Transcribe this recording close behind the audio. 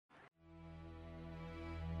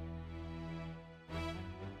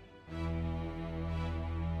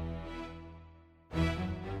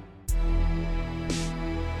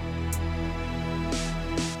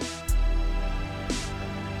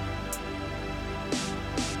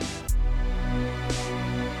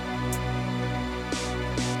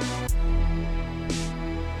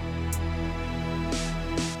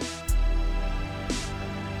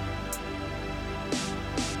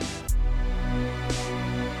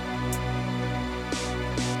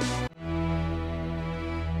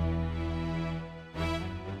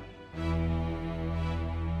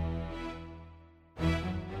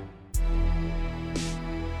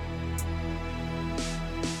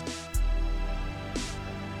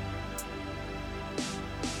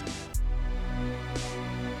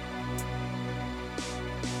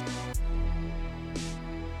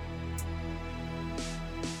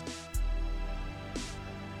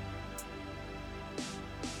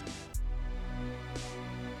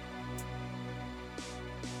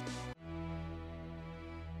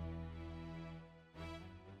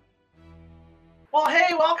Well,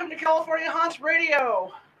 hey, welcome to California Haunts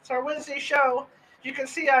Radio. It's our Wednesday show. You can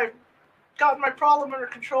see I've gotten my problem under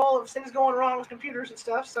control of things going wrong with computers and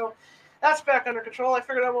stuff, so that's back under control. I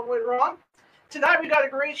figured out what went wrong. Tonight we got a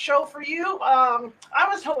great show for you. I'm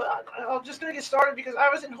just going to get started because I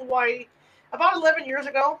was in Hawaii about 11 years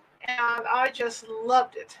ago, and I just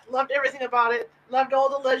loved it. Loved everything about it. Loved all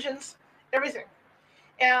the legends, everything.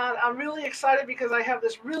 And I'm really excited because I have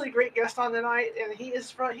this really great guest on tonight, and he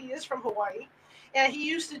is from Hawaii. And he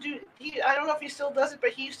used to do, I don't know if he still does it, but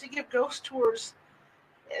he used to give ghost tours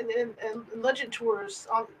and legend tours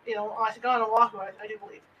on, I think on Oahu, I do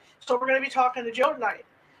believe. So we're going to be talking to Joe tonight.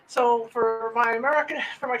 So for my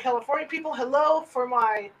California people, hello. For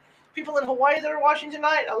my people in Hawaii that are watching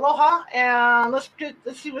tonight, aloha. And let's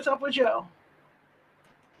see what's up with Joe.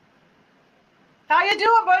 How you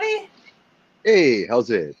doing, buddy? Hey, how's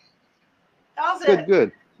it? How's it?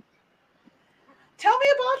 Good. Tell me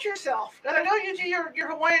about yourself. And I know you do your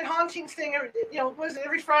Hawaiian hauntings thing, was it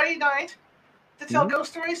every Friday night to tell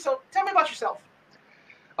ghost stories? So tell me about yourself.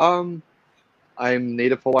 I'm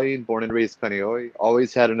native Hawaiian, born and raised Kaneohe.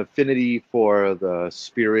 Always had an affinity for the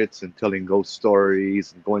spirits and telling ghost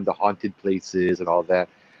stories and going to haunted places and all that.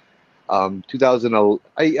 2000,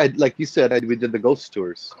 I like you said, we did the ghost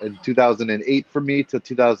tours in 2008 for me to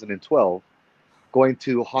 2012, going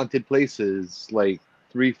to haunted places like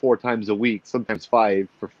 3-4 times a week, sometimes 5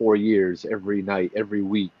 for 4 years, every night, every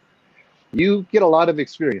week. You get a lot of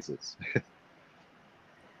experiences.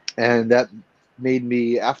 And that made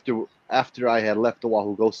me, after I had left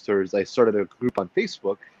Oahu Ghost Tours, I started a group on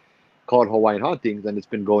Facebook called Hawaiian Hauntings, and it's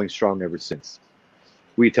been going strong ever since.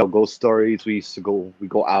 We tell ghost stories. We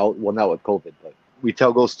go out, well, not with COVID, but we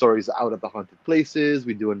tell ghost stories out at the haunted places.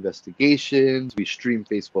 We do investigations. We stream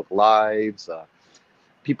Facebook Lives.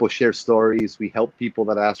 People share stories. We help people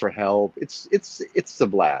that ask for help. It's a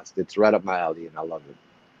blast. It's right up my alley, and I love it.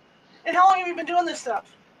 And how long have you been doing this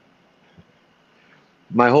stuff?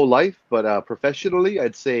 My whole life, but professionally,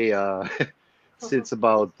 I'd say since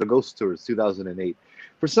about the ghost tours, 2008.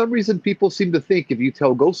 For some reason, people seem to think if you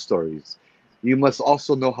tell ghost stories, you must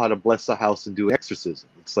also know how to bless a house and do an exorcism.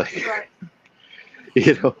 It's like, right.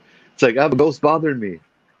 It's like, I have a ghost bothering me.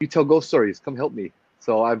 You tell ghost stories, come help me.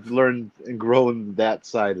 So I've learned and grown that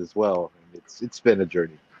side as well. It's been a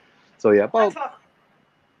journey. So yeah,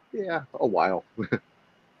 a while.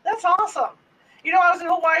 That's awesome. I was in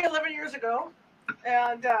Hawaii 11 years ago,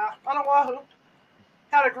 and on Oahu,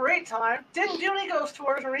 had a great time. Didn't do any ghost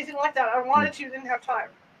tours or anything like that. I wanted to, didn't have time.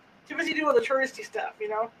 Too busy doing the touristy stuff,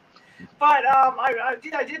 But I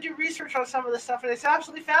did do research on some of this stuff, and it's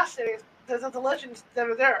absolutely fascinating. The legends that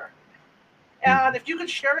are there. And if you could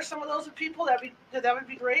share some of those with people, that would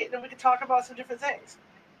be great. And then we could talk about some different things.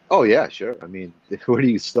 Oh yeah, sure. I mean, where do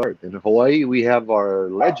you start? In Hawaii, we have our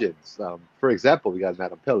legends. For example, we got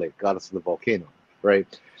Madame Pele, goddess of the volcano, right?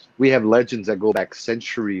 We have legends that go back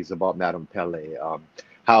centuries about Madame Pele,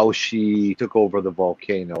 how she took over the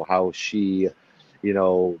volcano, how she,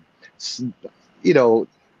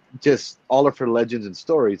 just all of her legends and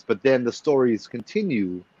stories. But then the stories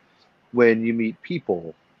continue when you meet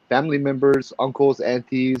people, family members, uncles,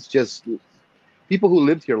 aunties, just people who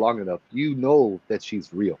lived here long enough. You know that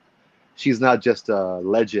she's real. She's not just a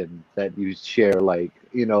legend that you share,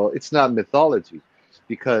 it's not mythology,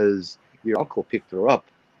 because your uncle picked her up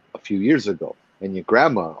a few years ago, and your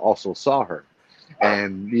grandma also saw her.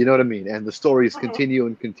 And you know what I mean? And the stories continue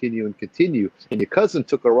and continue and continue. And your cousin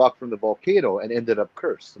took a rock from the volcano and ended up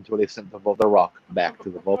cursed until they sent the rock back to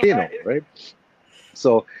the volcano, right?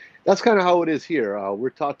 So that's kind of how it is here.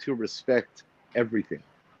 We're taught to respect everything,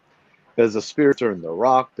 because the spirits are in the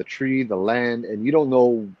rock, the tree, the land, and you don't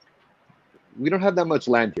know. We don't have that much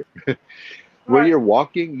land here. Where you're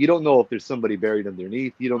walking, you don't know if there's somebody buried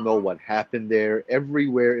underneath. You don't know what happened there.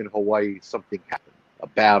 Everywhere in Hawaii, something happened. A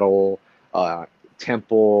battle,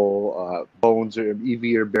 temple, bones are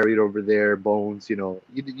buried over there. Bones,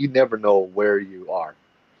 you never know where you are.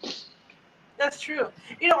 That's true.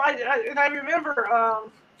 I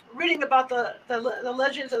remember reading about the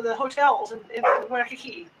legends of the hotels in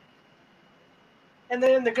Waikiki, and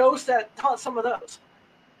then the ghosts that haunt some of those.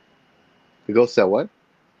 The ghosts that what?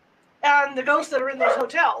 And the ghosts that are in those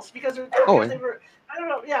hotels, because they were, I don't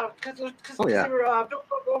know, because they were built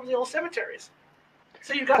over the old cemeteries.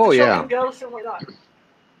 So you got the choking ghosts and whatnot.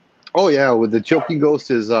 Oh yeah, with the choking ghost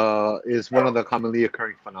is one of the commonly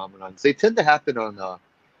occurring phenomena. They tend to happen on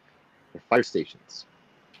fire stations.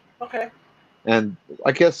 Okay. And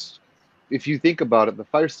I guess if you think about it, the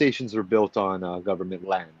fire stations were built on government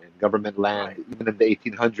land, and government land, even in the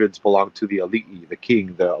 1800s, belonged to the elite, the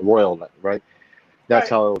king, the royal, right? That's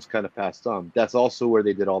Right. how it was kind of passed on. That's also where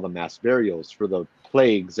they did all the mass burials for the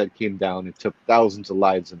plagues that came down and took thousands of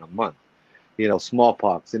lives in a month. You know,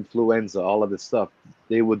 smallpox, influenza, all of this stuff.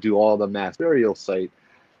 They would do all the mass burial site.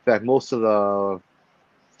 In fact,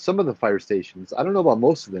 some of the fire stations, I don't know about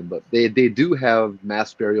most of them, but they do have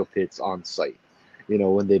mass burial pits on site. You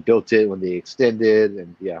know, when they built it, when they extended,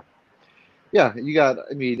 and yeah. Yeah, you got,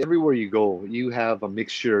 I mean, everywhere you go, you have a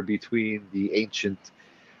mixture between the ancient,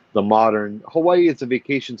 the modern. Hawaii is a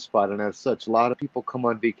vacation spot, and as such, a lot of people come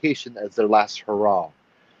on vacation as their last hurrah.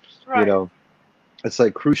 You Right. know, it's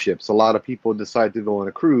like cruise ships. A lot of people decide to go on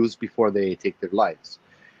a cruise before they take their lives.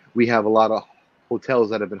 We have a lot of hotels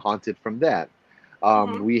that have been haunted from that.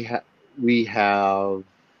 Mm-hmm. We have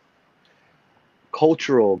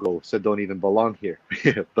cultural ghosts that don't even belong here,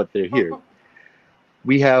 but they're here.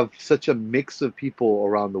 We have such a mix of people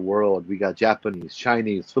around the world. We got Japanese,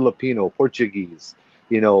 Chinese, Filipino, Portuguese.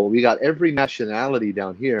 You know, we got every nationality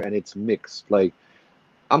down here, and it's mixed. Like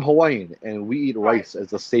I'm Hawaiian, and we eat Right. rice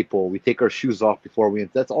as a staple. We take our shoes off before we.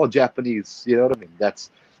 That's all Japanese. You know what I mean? That's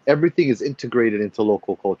everything is integrated into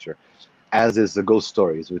local culture, as is the ghost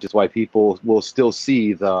stories, which is why people will still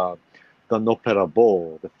see the nopera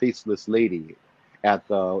bowl, the faceless lady, at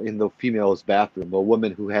the in the female's bathroom, a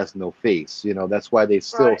woman who has no face. You know, that's why they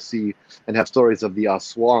still Right. see and have stories of the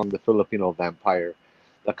aswang, the Filipino vampire,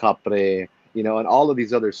 the capre, you know, and all of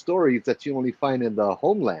these other stories that you only find in the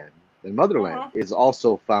homeland, in motherland, Mm-hmm. is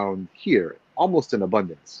also found here, almost in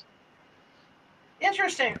abundance.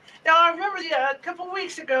 Interesting. Now I remember a couple of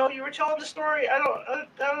weeks ago you were telling the story. I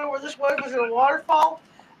don't know where this was. Was it a waterfall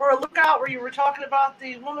or a lookout where you were talking about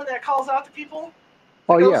the woman that calls out to people,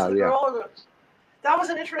 the Oh ghost yeah, of the yeah. girl? That was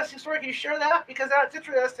an interesting story. Can you share that? Because that's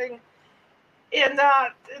interesting. And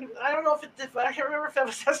I don't know if I can't remember if that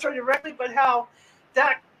was that story directly, but how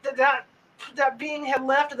that that that, that being had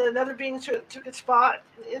left and then another being took its spot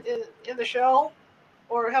in the shell,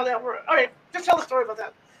 or how that worked. Okay, just tell the story about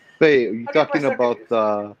that. Hey, you I get talking myself about confused.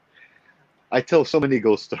 the? I tell so many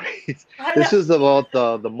ghost stories. I know. This is about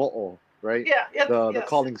the mo'o, right? Yeah, yeah, The yes,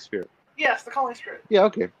 calling spirit. yes, the calling spirit. Yeah,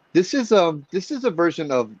 okay. This is a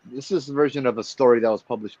version of a story that was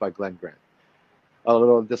published by Glenn Grant. A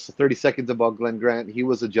little just 30 seconds about Glenn Grant. He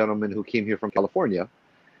was a gentleman who came here from California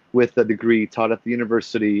with a degree, taught at the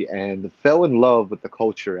university, and fell in love with the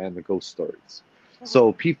culture and the ghost stories. Mm-hmm.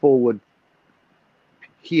 So people would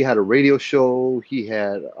he had a radio show, he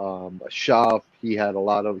had a shop, he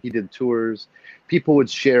did tours. People would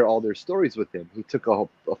share all their stories with him. He took a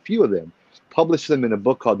few of them, published them in a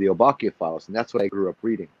book called the Obake Files, and that's what I grew up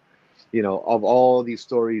reading. You know, of all these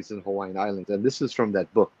stories in Hawaiian Islands, and this is from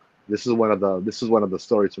that book. This is one of the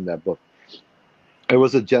stories from that book. There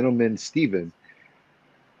was a gentleman, Stephen,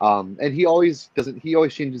 and he always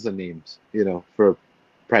changes the names, you know, for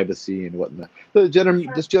privacy and whatnot. Sure.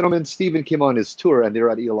 This gentleman Stephen came on his tour, and they were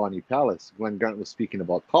at Iolani Palace. Glenn Grant was speaking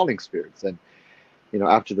about calling spirits, and you know,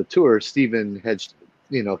 after the tour, Stephen had,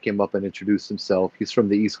 you know, came up and introduced himself. He's from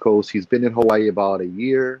the East Coast. He's been in Hawaii about a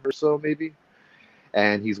year or so, maybe,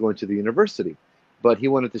 and he's going to the university. But he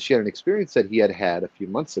wanted to share an experience that he had had a few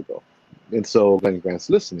months ago, and so Glenn Grant's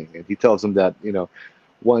listening, and he tells him that, you know,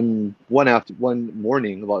 one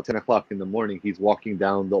morning about 10 o'clock in the morning, he's walking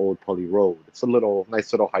down the old Pali Road. It's a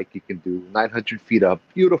nice little hike you can do, 900 feet up,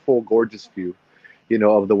 beautiful, gorgeous view, you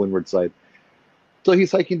know, of the windward side. So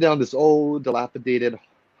he's hiking down this old, dilapidated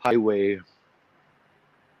highway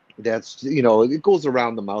that's, you know, it goes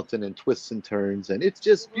around the mountain and twists and turns, and it's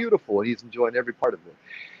just Mm-hmm. beautiful, and he's enjoying every part of it.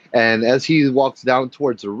 And as he walks down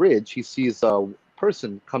towards a ridge, he sees a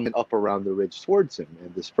person coming up around the ridge towards him.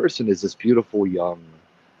 And this person is this beautiful young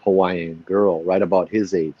Hawaiian girl, right about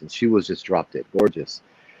his age. And she was just drop dead gorgeous.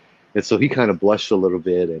 And so he kind of blushed a little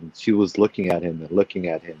bit, and she was looking at him and looking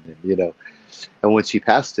at him. And, you know, and when she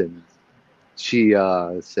passed him, she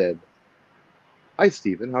said, "Hi,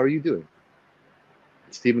 Stephen, how are you doing?"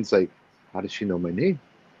 And Stephen's like, "How does she know my name?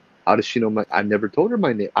 How does she know my, I never told her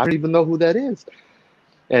my name. I don't even know who that is."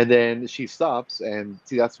 And then she stops, and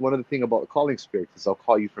see, that's one of the thing about calling spirits is they'll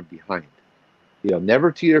call you from behind. You know, never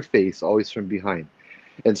to your face, always from behind.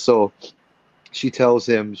 And so she tells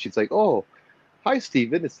him, she's like, "Oh, hi,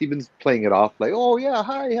 Stephen." And Stephen's playing it off like, "Oh yeah,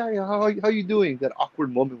 hi, how you doing?" That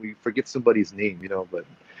awkward moment where you forget somebody's name, you know. But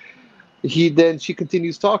she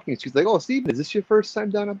continues talking. She's like, "Oh, Stephen, is this your first time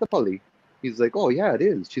down at the Pali?" He's like, "Oh yeah, it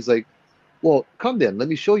is." She's like, "Well, come then, let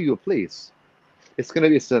me show you a place.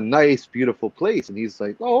 It's a nice, beautiful place." And he's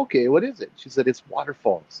like, "Oh, okay, what is it?" She said, "It's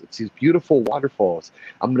waterfalls. It's these beautiful waterfalls.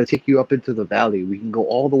 I'm gonna take you up into the valley. We can go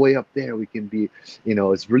all the way up there. We can be, you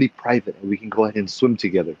know, it's really private, and we can go ahead and swim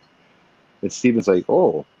together." And Steven's like,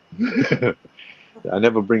 "Oh." I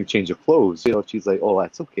never bring change of clothes. You know, she's like, oh,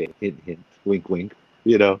 that's okay. Hint, hint, wink, wink.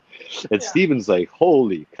 You know, and Yeah. Steven's like,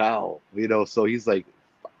 holy cow. You know, so he's like,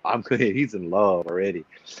 I'm good. He's in love already,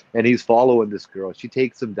 and he's following this girl. She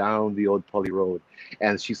takes him down the old Pully Road,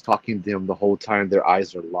 and she's talking to him the whole time. Their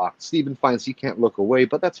eyes are locked. Steven finds he can't look away,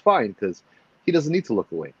 but that's fine because he doesn't need to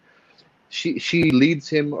look away. She leads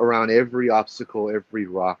him around every obstacle, every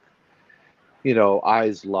rock. You know,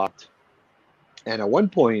 eyes locked. And at one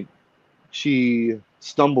point, she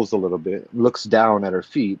stumbles a little bit, looks down at her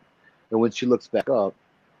feet, and when she looks back up,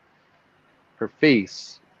 her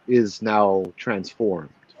face is now transformed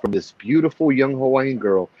from this beautiful young Hawaiian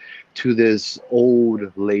girl to this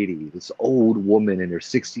old lady, this old woman in her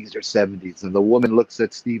 60s or 70s. And the woman looks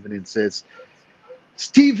at Stephen and says,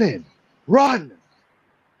 Stephen, run!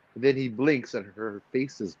 And then he blinks and her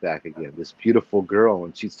face is back again, this beautiful girl,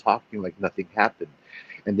 and she's talking like nothing happened.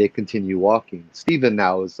 And they continue walking. Stephen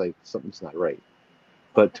now is like, something's not right.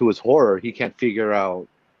 But to his horror, he can't figure out,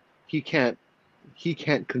 he can't, he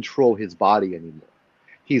can't control his body anymore.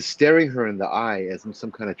 He's staring her in the eye as in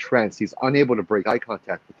some kind of trance. He's unable to break eye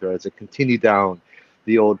contact with her as they continue down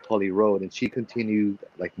the old Pully Road. And she continued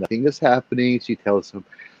like nothing is happening. She tells him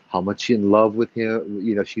how much she's in love with him.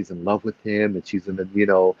 You know, she's in love with him and she's in the, you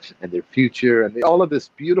know, and their future and all of this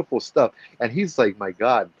beautiful stuff. And he's like, my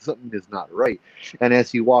God, something is not right. And as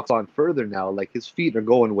he walks on further now, like his feet are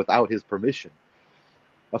going without his permission.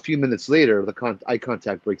 A few minutes later, the eye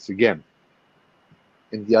contact breaks again.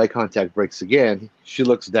 And the eye contact breaks again. She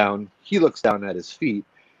looks down. He looks down at his feet.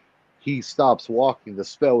 He stops walking. The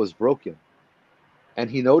spell is broken. And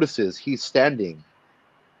he notices he's standing.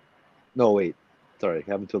 No, wait. Sorry,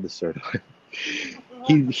 I haven't told this story.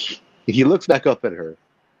 he, he looks back up at her,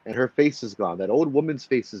 and her face is gone. That old woman's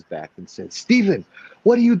face is back and says, Stephen,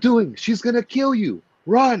 what are you doing? She's going to kill you.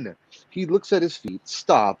 Run. He looks at his feet,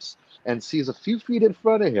 stops, and sees a few feet in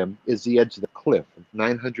front of him is the edge of the cliff.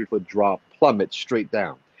 900-foot drop plummets straight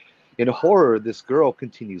down. In horror, this girl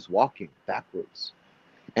continues walking backwards.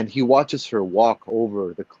 And he watches her walk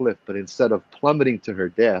over the cliff, but instead of plummeting to her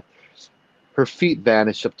death, her feet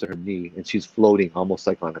vanish up to her knee, and she's floating almost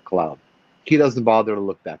like on a cloud. He doesn't bother to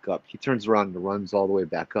look back up. He turns around and runs all the way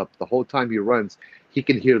back up. The whole time he runs, he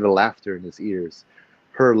can hear the laughter in his ears.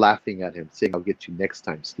 Her laughing at him, saying, I'll get you next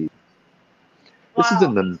time, Steve. This is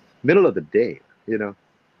in the middle of the day, you know?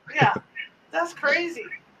 Yeah, that's crazy.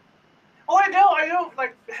 Oh, I know.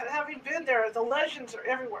 Like having been there, the legends are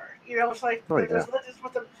everywhere. You know, it's like there's legends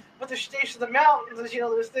with the station, the mountains. You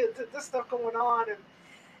know, there's this stuff going on, and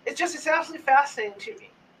it's absolutely fascinating to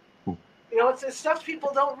me. You know, it's stuff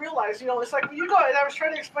people don't realize. You know, it's like when you go, and I was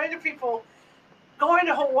trying to explain to people, going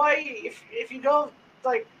to Hawaii, if you go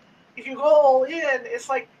like if you go all in, it's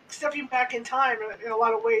like stepping back in time in a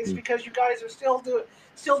lot of ways because you guys are still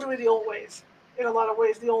doing the old ways in a lot of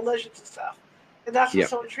ways, the old legends and stuff, and that's what's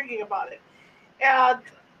so intriguing about it. And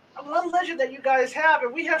one legend that you guys have,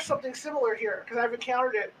 and we have something similar here because I've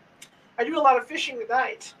encountered it. I do a lot of fishing at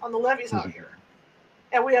night on the levees out here,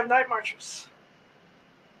 and we have night marchers.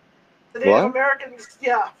 The Native Americans, we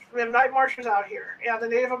have night marchers out here, and the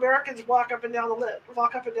Native Americans walk up and down the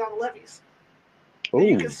levees. And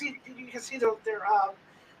you can see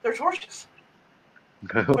their torches.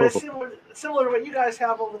 But it's similar to what you guys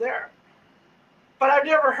have over there. But I've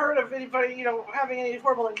never heard of anybody, you know, having any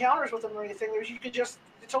horrible encounters with them or anything. You could just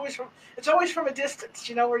it's always from a distance,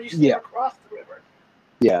 you know, where you see them across the river.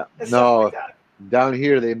 Yeah. No. Like that. Down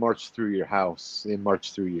here, they march through your house. They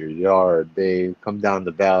march through your yard. They come down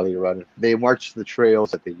the valley, run. They march the trails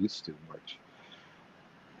that they used to march.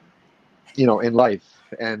 You know, in life.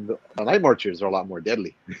 And the night marchers are a lot more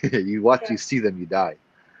deadly. You see them, you die.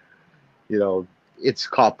 You know, it's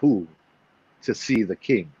kapu to see the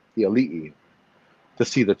king, the ali'i, to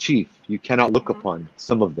see the chief. You cannot look upon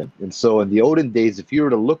some of them. And so in the olden days, if you were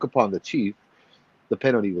to look upon the chief, the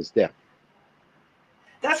penalty was death.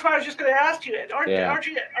 That's why I was just going to ask you.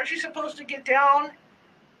 Aren't you supposed to get down,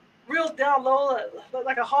 real down low,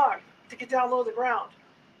 like a hog, to get down low to the ground?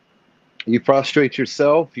 You prostrate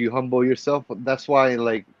yourself. You humble yourself. That's why,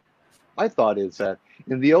 like, my thought is that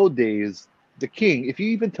in the old days, the king, if you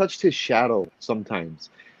even touched his shadow,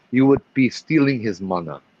 sometimes you would be stealing his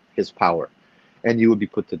mana, his power, and you would be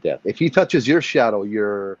put to death. If he touches your shadow,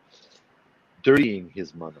 you're dirtying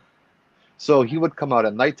his mana. So he would come out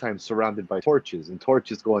at nighttime surrounded by torches and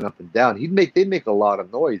torches going up and down. They'd make a lot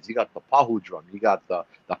of noise. You got the pahu drum, you got the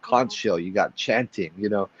conch shell, you got chanting, you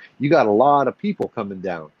know, you got a lot of people coming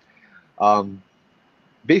down.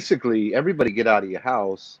 Basically, everybody get out of your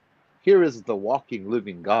house. Here is the walking,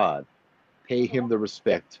 living God. Pay him the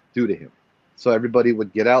respect due to him. So everybody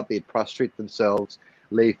would get out. They'd prostrate themselves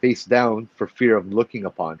lay face down for fear of looking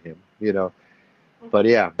upon him, you know. But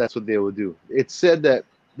yeah, that's what they would do. It's said that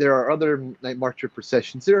there are other night marcher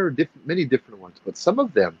processions. There are many different ones, but some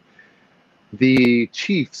of them, the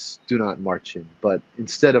chiefs do not march in, but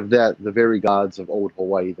instead of that, the very gods of old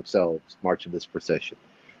Hawaii themselves march in this procession.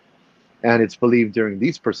 And it's believed during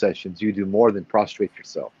these processions, you do more than prostrate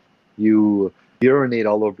yourself. You urinate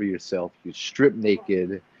all over yourself, you strip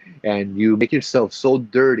naked, and you make yourself so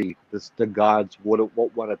dirty that the gods won't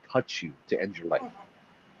want to touch you to end your life.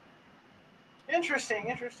 Interesting,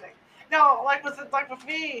 interesting. Now, like with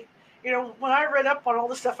me, when I read up on all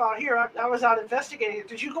this stuff out here, I was out investigating it.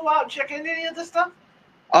 Did you go out and check into any of this stuff?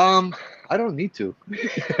 Um, I don't need to.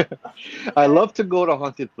 I Okay, love to go to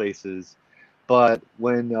haunted places, but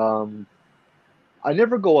when I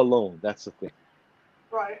never go alone. That's the thing.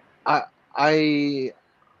 right. I I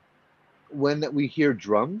when we hear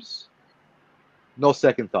drums, no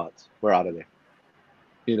second thoughts. We're out of there.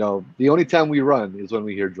 You know, the only time we run is when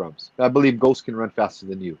we hear drums. I believe ghosts can run faster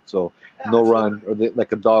than you, so no Absolutely. run, or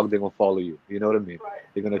like a dog, they're gonna follow you. You know what I mean? Right,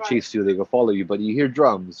 They're gonna right, chase you, they're gonna follow you. But you hear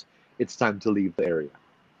drums, it's time to leave the area.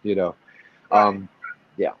 You know, right. um,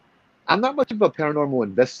 yeah. I'm not much of a paranormal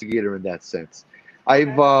investigator in that sense.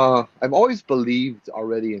 Okay. I've always believed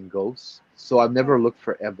already in ghosts, so I've never Mhm. looked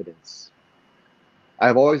for evidence.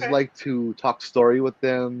 I've always Okay. liked to talk story with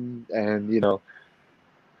them, and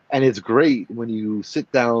and it's great when you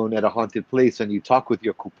sit down at a haunted place and you talk with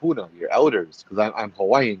your kupuna, your elders, because I'm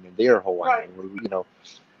Hawaiian and they are Hawaiian, Right.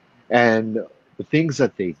 and the things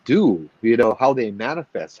that they do, how they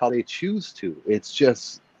manifest, how they choose to.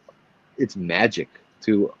 It's magic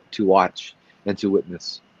to watch and to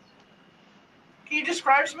witness. Can you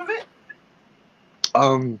describe some of it?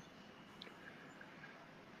 Um,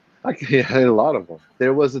 I had a lot of them.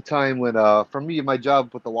 There was a time when, for me, my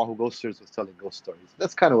job with the Wahoo Ghosters was telling ghost stories.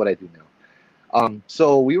 That's kind of what I do now.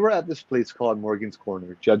 So we were at this place called Morgan's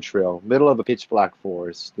Corner, Judd Trail, middle of a pitch black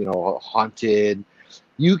forest, haunted.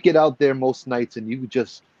 You get out there most nights and you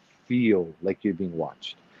just feel like you're being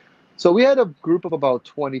watched. So we had a group of about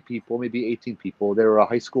 20 people, maybe 18 people. They were a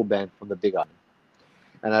high school band from the Big Island.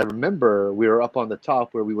 And I remember we were up on the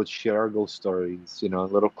top where we would share our ghost stories, a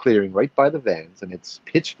little clearing right by the vans, and it's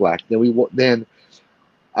pitch black. Then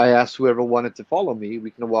I asked whoever wanted to follow me.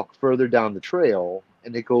 We can walk further down the trail,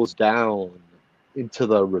 and it goes down into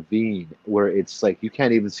the ravine where it's like you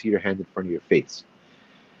can't even see your hand in front of your face.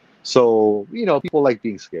 So people like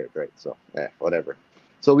being scared, right? So whatever.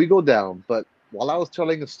 So we go down, but while I was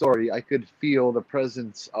telling a story, I could feel the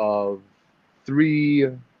presence of three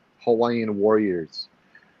Hawaiian warriors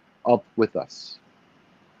up with us.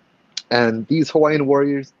 And these Hawaiian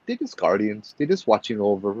warriors, they're just guardians. They're just watching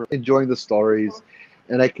over, enjoying the stories.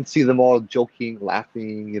 And I can see them all joking,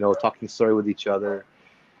 laughing, talking story with each other.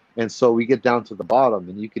 And so we get down to the bottom,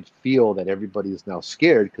 and you could feel that everybody is now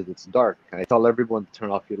scared because it's dark. And I tell everyone to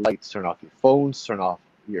turn off your lights, turn off your phones, turn off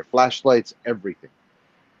your flashlights, everything.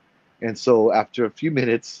 And so after a few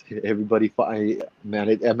minutes, I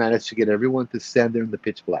managed to get everyone to stand there in the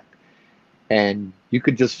pitch black. And you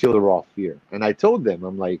could just feel the raw fear. And I told them,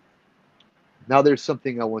 I'm like, now there's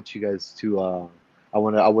something I want you guys to I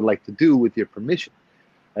would like to do with your permission.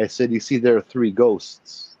 I said, you see, there are three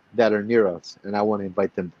ghosts that are near us, and I want to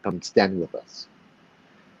invite them to come and stand with us.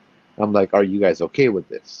 I'm like, are you guys okay with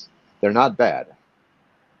this? They're not bad.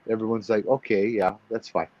 Everyone's like, okay, yeah, that's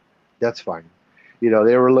fine. That's fine. They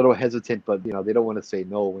were a little hesitant, but they don't want to say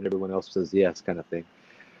no when everyone else says yes, kind of thing.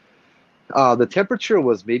 The temperature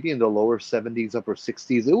was maybe in the lower 70s, upper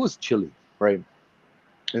 60s. It was chilly, right?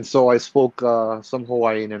 And so I spoke some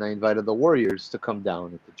Hawaiian, and I invited the warriors to come down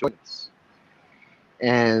and to join us.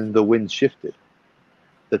 And the wind shifted.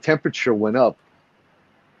 The temperature went up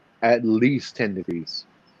at least 10 degrees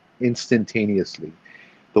instantaneously.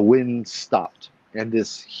 The wind stopped, and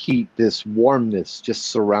this heat, this warmness just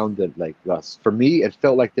surrounded like us. For me, it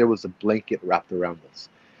felt like there was a blanket wrapped around us,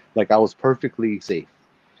 like I was perfectly safe.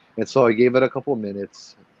 And so I gave it a couple of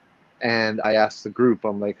minutes, and I asked the group,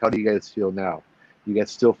 I'm like, how do you guys feel now? You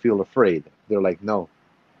guys still feel afraid? They're like, no.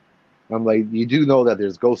 I'm like, you do know that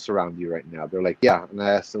there's ghosts around you right now? They're like, yeah. And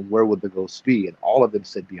I asked them, where would the ghosts be? And all of them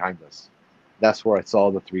said, behind us. That's where I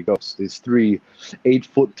saw the three ghosts. These three 8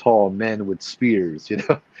 foot tall men with spears,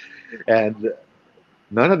 and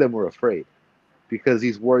none of them were afraid because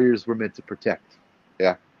these warriors were meant to protect.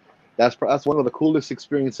 Yeah, that's one of the coolest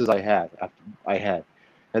experiences I had.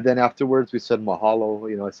 And then afterwards, we said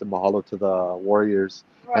mahalo. I said mahalo to the warriors,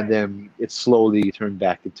 and Right. then it slowly turned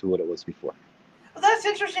back into what it was before. Well, that's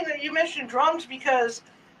interesting that you mentioned drums because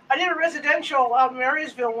I did a residential out in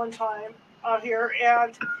Marysville one time out here,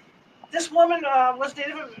 and This woman was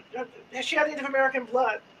she had Native American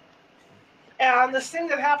blood. And this thing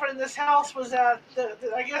that happened in this house was that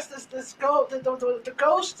I guess the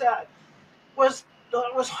ghost that was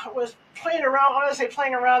playing around. I don't say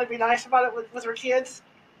playing around to be nice about it with her kids.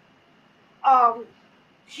 Um,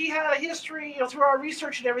 he had a history, through our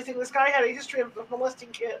research and everything. This guy had a history of molesting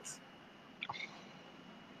kids.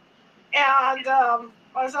 And I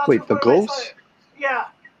was out Wait, to the ghost? Yeah,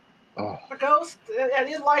 Oh. the ghost. And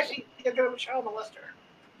in life, he had been a child molester.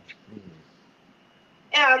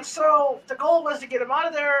 And so the goal was to get him out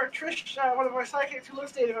of there. Trish, one of my psychics who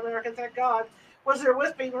looks Native American, thank God, was there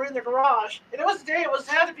with me. We were in the garage. And it was a day,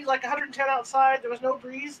 had to be like 110 outside. There was no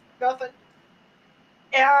breeze, nothing.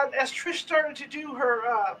 And as Trish started to do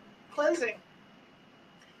her cleansing,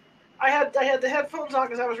 I had the headphones on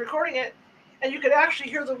because I was recording it, and you could actually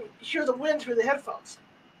hear the wind through the headphones.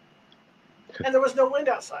 And there was no wind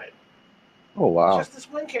outside. Oh, wow. Just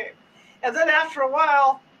this wind came. And then after a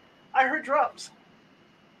while, I heard drums.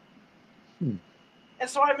 And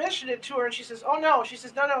so I mentioned it to her, and she says, "Oh no!" She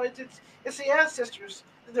says, "No, it's the ancestors.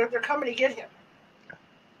 They're coming to get him."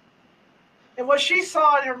 And what she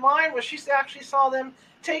saw in her mind was she actually saw them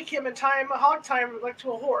take him and hog tie him like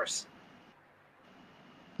to a horse,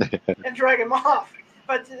 and drag him off.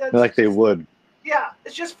 But like they would. Yeah,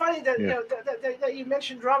 it's just funny that that you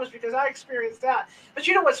mentioned drums because I experienced that. But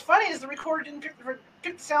you know what's funny is the recorder didn't pick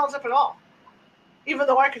the sounds up at all, even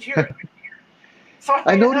though I could hear it. So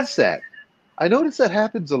I noticed that. I noticed that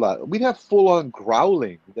happens a lot. We'd have full-on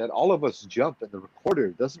growling that all of us jump, and the recorder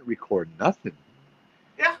doesn't record nothing.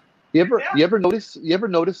 Yeah. You ever notice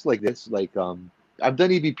like this? Like I've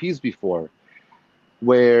done EVPs before,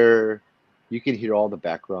 where you can hear all the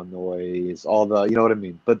background noise, all the, you know what I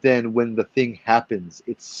mean. But then when the thing happens,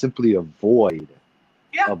 it's simply a void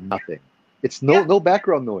of nothing. It's no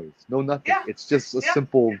background noise, no nothing. Yeah. It's just a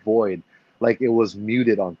simple void, like it was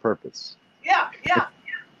muted on purpose. Yeah.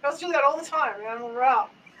 Goes through that all the time, man.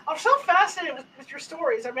 I'm so fascinated with your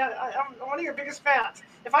stories. I mean, I'm one of your biggest fans.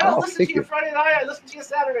 If I don't listen to you Friday night, I listen to you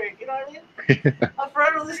Saturday. You know what I mean? I'm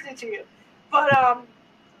forever listening to you. But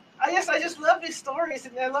I just love these stories,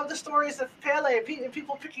 and I love the stories of Pele and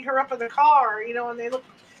people picking her up in the car, and they look,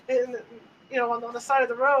 on the side of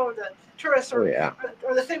the road, the tourists, or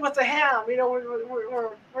the thing with the ham, where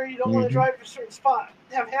you don't want to drive to a certain spot,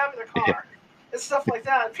 have ham in the car, and stuff like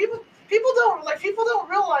that. People don't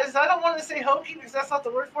realize. I don't want to say hokey because that's not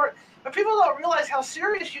the word for it. But people don't realize how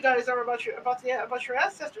serious you guys are about your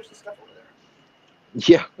ancestors and stuff over there.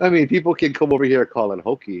 Yeah, I mean, people can come over here and call it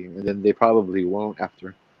hokey, and then they probably won't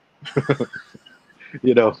after. But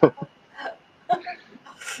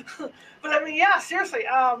I mean, yeah, seriously.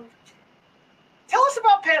 Tell us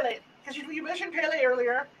about Pele, because you mentioned Pele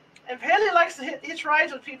earlier, and Pele likes to hitch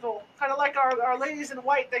rides with people, kind of like our ladies in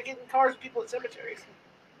white that get in cars with people at cemeteries.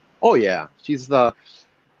 Oh yeah, she's the.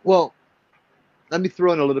 Well, let me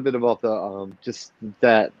throw in a little bit about the just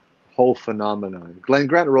that whole phenomenon. Glenn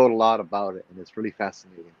Grant wrote a lot about it, and it's really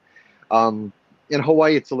fascinating. In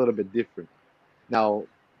Hawaii, it's a little bit different. Now,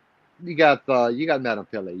 you got Madame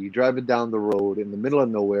Pele. You drive it down the road in the middle of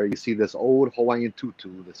nowhere. You see this old Hawaiian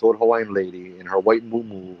tutu, this old Hawaiian lady in her white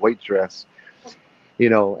muumuu, white dress.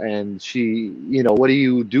 And she, what do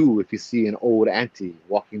you do if you see an old auntie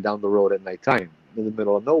walking down the road at nighttime in the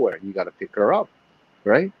middle of nowhere? You got to pick her up,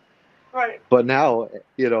 right? Right. But now,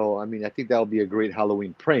 I mean, I think that would be a great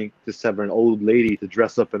Halloween prank to sever an old lady to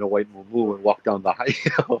dress up in a white muumuu and walk down the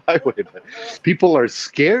highway. People are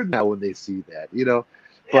scared now when they see that,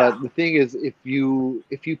 But the thing is, if you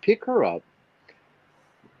pick her up,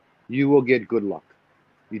 you will get good luck.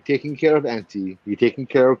 You're taking care of Auntie, you're taking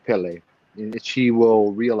care of Pele, and she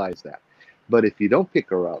will realize that. But if you don't pick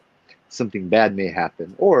her up, something bad may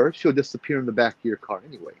happen, or she'll disappear in the back of your car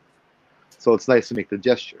anyway. So it's nice to make the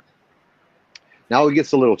gesture. Now it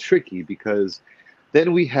gets a little tricky because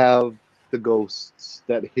then we have the ghosts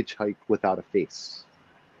that hitchhike without a face.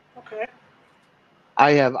 Okay.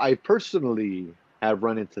 I personally have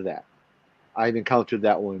run into that. I've encountered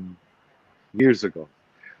that one years ago.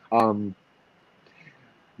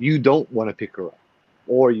 You don't want to pick her up,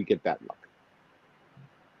 or you get bad luck.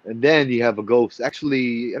 And then you have a ghost.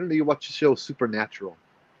 Actually, I don't know, you watch the show Supernatural.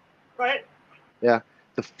 Right. Yeah.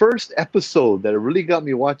 The first episode that really got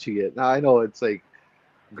me watching it, now I know it's like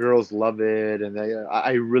girls love it, and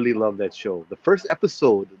I really love that show. The first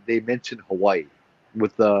episode, they mentioned Hawaii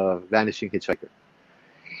with the Vanishing Hitchhiker.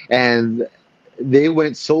 And they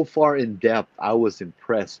went so far in depth, I was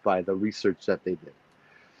impressed by the research that they did.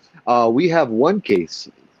 We have one case.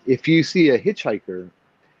 If you see a hitchhiker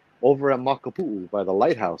over at Makapu'u by the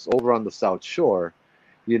lighthouse over on the South Shore,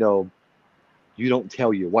 you you don't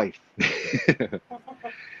tell your wife. Okay.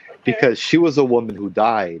 Because she was a woman who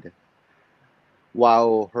died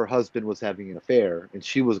while her husband was having an affair, and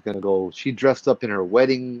she was gonna go. She dressed up in her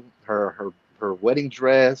her wedding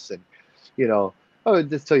dress, and you know. Oh,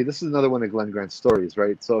 just tell you, this is another one of Glenn Grant's stories,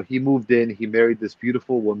 right? So he moved in, he married this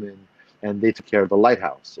beautiful woman, and they took care of the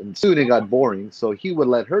lighthouse. And soon it got boring, so he would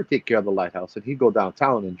let her take care of the lighthouse, and he'd go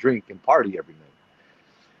downtown and drink and party every night.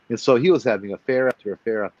 And so he was having affair after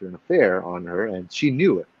affair after an affair on her, and she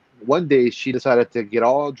knew it. One day she decided to get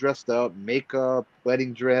all dressed up, makeup,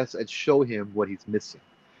 wedding dress, and show him what he's missing.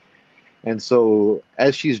 And so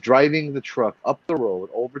as she's driving the truck up the road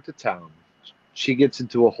over to town, she gets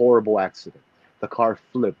into a horrible accident. The car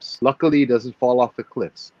flips. Luckily, it doesn't fall off the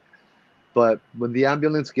cliffs. But when the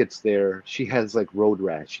ambulance gets there, she has like road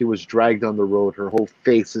rash. She was dragged on the road. Her whole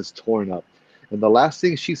face is torn up. And the last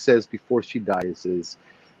thing she says before she dies is,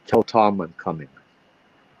 "Tell Tom I'm coming."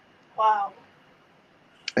 Wow.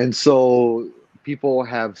 And so people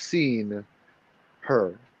have seen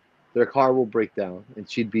her. Their car will break down, and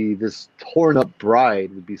she'd be this torn up bride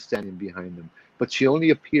would be standing behind them. But she only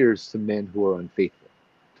appears to men who are unfaithful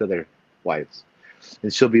to their wives.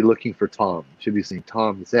 And she'll be looking for Tom. She'll be saying,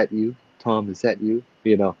 "Tom, is that you? Tom, is that you?"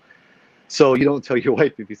 You know. So you don't tell your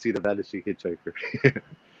wife if you see the vanishing hitchhiker.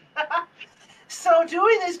 So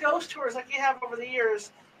doing these ghost tours like you have over the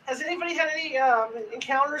years, has anybody had any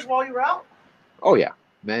encounters while you were out? Oh yeah,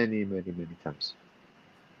 many, many, many times.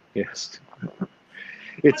 Yes.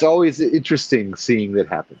 It's always interesting seeing that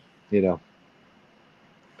happen. You know.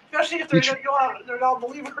 Especially if You they're tr- going to go out, they're not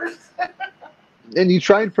believers. and you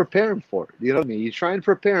try and prepare them for it. You know what I mean? You try and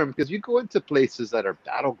prepare them because you go into places that are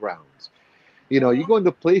battlegrounds. You know, you Hmm. go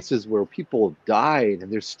into places where people died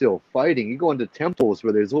and they're still fighting. You go into temples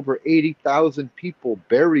where there's over 80,000 people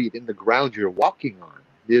buried in the ground you're walking on.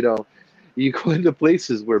 You know, you go into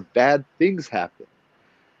places where bad things happen,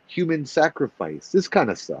 human sacrifice, this kind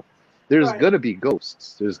of stuff. There's Right, going to be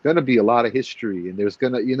ghosts. There's going to be a lot of history, and there's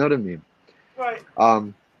going to, you know what I mean? right.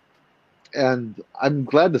 Um, and I'm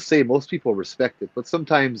glad to say most people respect it, but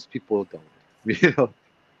sometimes people don't. You know,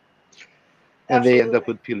 and they end up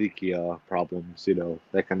Absolutely. with pilikia problems, you know,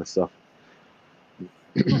 that kind of stuff.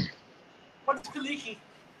 Hmm. What is Piliki?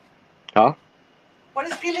 Huh? What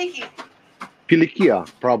is Piliki? Pilikia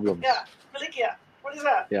problems. Yeah, Pilikia. What is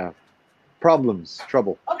that? Yeah, problems,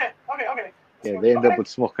 trouble. Okay, okay, okay. Yeah, they end up Okay. with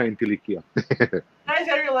small kind pilikia. Nice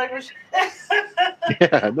to have your language.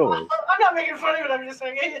 Yeah, no worries. I'm not making fun of it. I'm just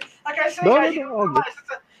saying, like I say, No, no, guys, you no, don't all good. realize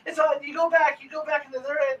you go back into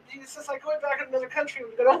there, and it's just like going back in another country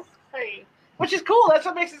when you go to Hawaii, which is cool. That's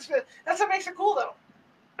what makes it cool, though.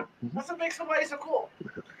 Mhm. That's what makes Hawaii so cool.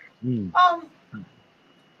 Mm. Um,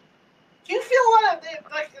 do you feel a lot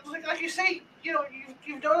of like you say,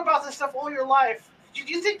 you've known about this stuff all your life. Do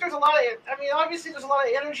you think there's a lot of? I mean, obviously there's a lot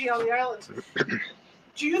of energy on the islands.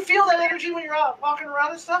 Do you feel that energy when you're out walking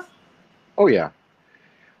around and stuff? Oh yeah,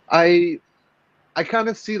 I I kind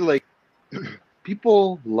of see like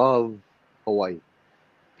people love Hawaii.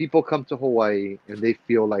 People come to Hawaii and they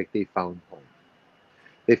feel like they found home.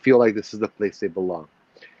 They feel like this is the place they belong.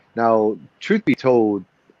 Now, truth be told,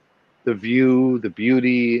 the view, the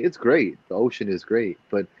beauty, it's great. The ocean is great,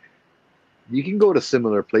 but you can go to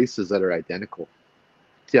similar places that are identical.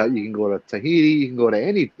 Yeah, you can go to Tahiti, you can go to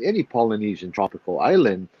any Polynesian tropical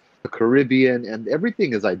island, the Caribbean, and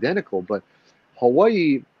everything is identical. But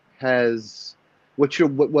Hawaii has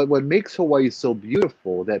what makes Hawaii so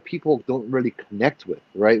beautiful that people don't really connect with,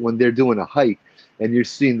 right? When they're doing a hike and you're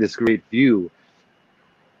seeing this great view,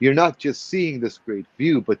 you're not just seeing this great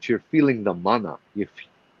view, but you're feeling the mana.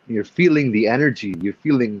 You're feeling the energy. You're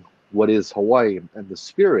feeling what is Hawaii and the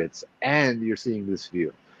spirits, and you're seeing this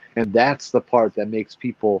view. And that's the part that makes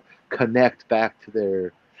people connect back to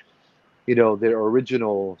their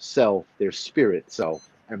original self, their spirit self.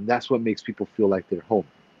 And that's what makes people feel like they're home.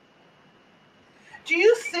 Do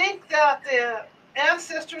you think that the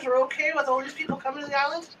ancestors are okay with all these people coming to the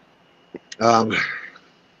island? Um,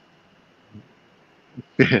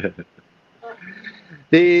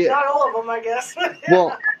 they Not all of them, I guess.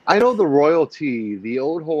 Well, I know the royalty, the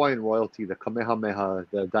old Hawaiian royalty, the Kamehameha,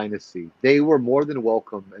 the dynasty. They were more than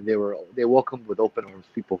welcome, and they welcomed with open arms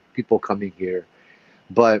people coming here.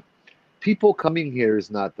 But people coming here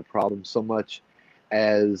is not the problem so much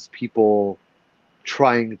as people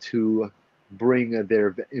trying to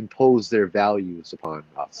impose their values upon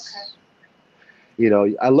Okay. us. You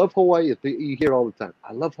know, I love Hawaii. You hear all the time.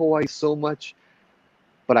 I love Hawaii so much,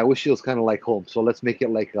 but I wish it was kind of like home. So let's make it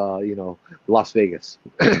like Las Vegas.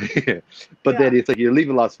 But Yeah. then it's like you're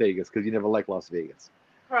leaving Las Vegas because you never like Las Vegas.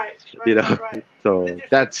 Right. You Right. know. Right. Right. So Bit different.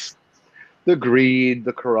 that's the greed,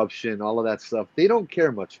 the corruption, all of that stuff. They don't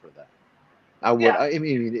care much for that. Yeah. I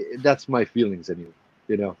mean, that's my feelings anyway.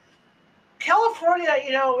 You know. California,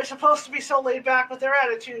 is supposed to be so laid back with their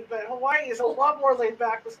attitude, but Hawaii is a lot more laid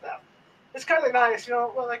back with stuff. It's kind of nice,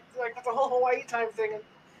 like with the whole Hawaii time thing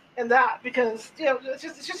and that, because it's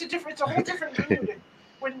just it's a whole different mood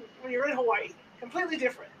when you're in Hawaii, completely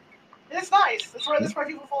different. And it's nice. That's why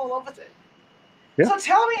people fall in love with it. Yeah. So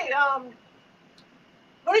tell me,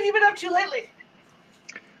 what have you been up to lately?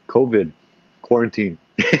 COVID, quarantine.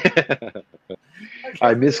 I I can't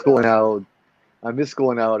believe miss it. going out. I miss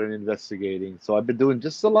going out and investigating. So I've been doing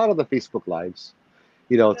just a lot of the Facebook lives,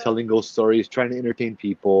 Yeah. telling ghost stories, trying to entertain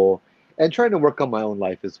people, and trying to work on my own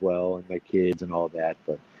life as well and my kids and all that.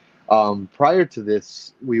 But prior to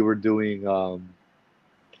this, we were doing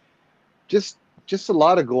just just a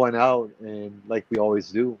lot of going out and like we always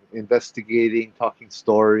do, investigating, talking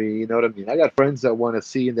story. You know what I mean? I got friends that want to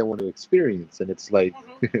see and they want to experience, and it's like,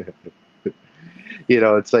 Hmm.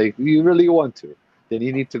 it's like you really want to. Then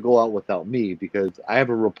you need to go out without me because I have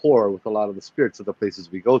a rapport with a lot of the spirits of the places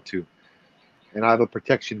we go to, and I have a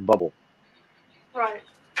protection bubble. Right.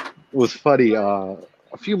 It was funny. Right.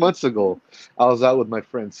 A few months ago, I was out with my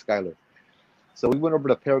friend Skylar. So we went over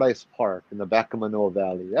to Paradise Park in the back of Manoa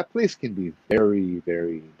Valley. That place can be very,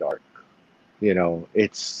 very dark. You know,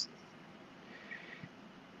 it's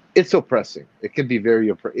oppressing. It can be very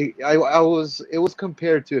oppressing. It was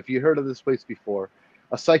compared to, if you heard of this place before,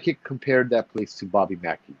 a psychic compared that place to Bobby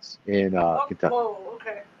Mackey's in Oh, Kentucky. whoa.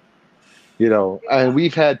 Okay. And Yeah.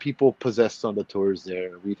 we've had people possessed on the tours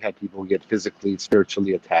there. We've had people get physically,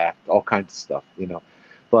 spiritually attacked, all kinds of stuff.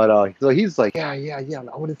 But so he's like, yeah, yeah, yeah,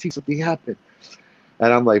 I want to see something happen.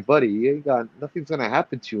 And I'm like, buddy, you ain't got nothing's gonna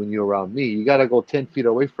happen to you when you're around me. You gotta go 10 feet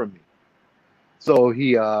away from me. So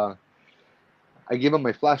I give him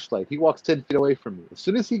my flashlight. He walks 10 feet away from me. As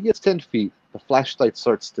soon as he gets 10 feet, the flashlight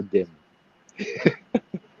starts to dim.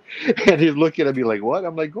 And he's looking at me like, what?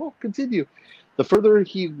 I'm like, go, continue. The further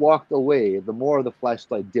he walked away, the more the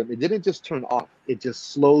flashlight dimmed. It didn't just turn off, it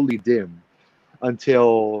just slowly dimmed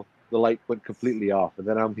until the light went completely off. And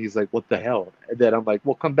then he's like, what the hell? And then I'm like,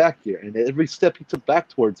 well, come back here. And every step he took back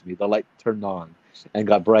towards me, the light turned on and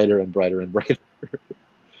got brighter and brighter and brighter.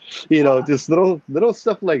 Wow. Just little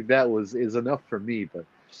stuff like that is enough for me. But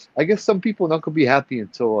I guess some people not gonna be happy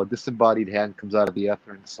until a disembodied hand comes out of the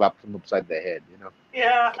ether and slaps them upside the head.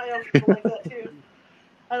 Yeah, I know people like that too.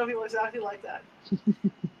 I know people exactly like that.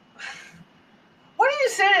 What do you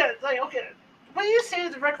say to like? Okay, what do you say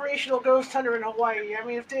to the recreational ghost hunter in Hawaii? I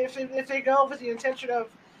mean, if they go with the intention of,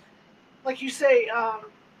 like you say,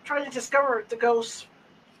 trying to discover the ghosts,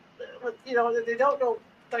 that they don't know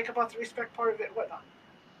like about the respect part of it, and whatnot.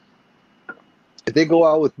 If they go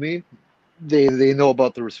out with me, they know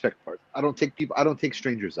about the respect part. I don't take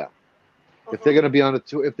strangers out. If they're Uh-huh. gonna be on a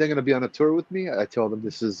tour, if they're gonna be on a tour with me, I tell them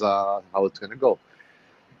this is how it's gonna go.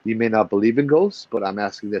 You may not believe in ghosts, but I'm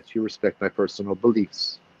asking that you respect my personal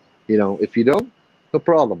beliefs. If you don't, no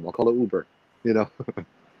problem. I'll call it Uber. You know.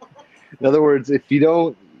 In other words, if you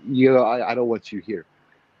don't, I don't want you here.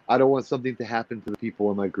 I don't want something to happen to the people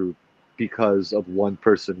in my group because of one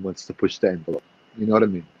person wants to push the envelope. You know what I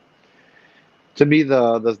mean? To me,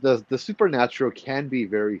 the supernatural can be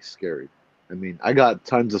very scary. I mean, I got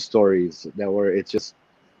tons of stories that were it's just,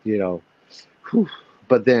 you know, whew.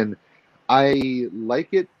 But then I like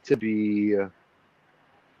it to be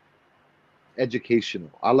educational.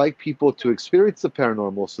 I like people to experience the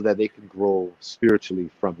paranormal so that they can grow spiritually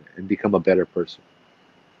from it and become a better person.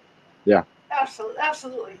 Yeah. Absolutely,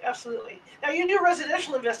 absolutely, absolutely. Now you do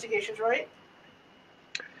residential investigations, right?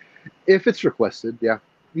 If it's requested, yeah.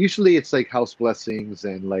 Usually it's like house blessings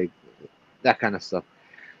and like that kind of stuff.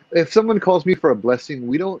 If someone calls me for a blessing,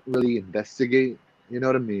 we don't really investigate. You know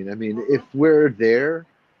what I mean? I mean, if Mm-hmm. we're there,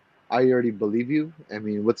 I already believe you. I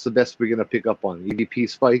mean, what's the best we're gonna pick up on? EVP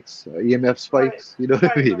spikes, EMF Right, spikes. You know what I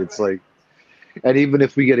right, mean? right, It's right, like, and even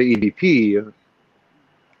if we get an EVP,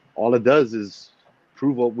 all it does is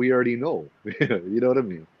prove what we already know. You know what I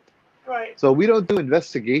mean? right. So we don't do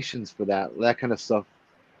investigations for that kind of stuff.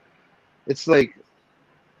 It's like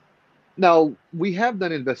now we have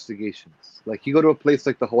done investigations. Like you go to a place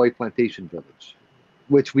like the Hawaii Plantation Village,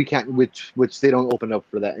 which we can't, which they don't open up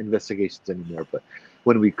for that investigations anymore. But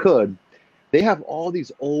when we could, they have all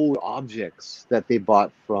these old objects that they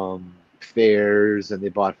bought from fairs and they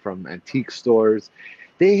bought from antique stores.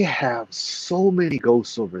 They have so many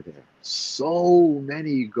ghosts over there. So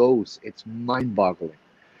many ghosts. It's mind-boggling.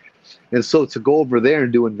 And so to go over there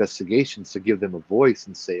and do investigations to give them a voice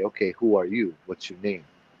and say, okay, who are you? What's your name?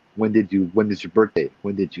 When is your birthday?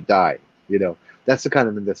 When did you die? That's the kind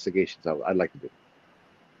of investigations I'd like to do.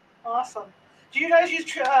 Awesome. Do you guys use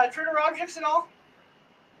trigger objects at all?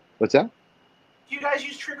 What's that? Do you guys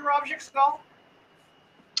use trigger objects at all?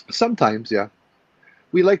 Sometimes, yeah.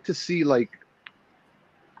 We like to see like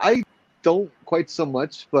I don't quite so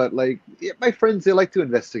much, but like yeah, my friends they like to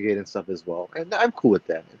investigate and stuff as well, and I'm cool with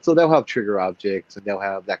that. So they'll have trigger objects and they'll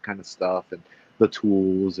have that kind of stuff and the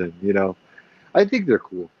tools and I think they're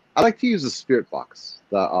cool. I like to use the Spirit Box,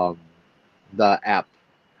 the app,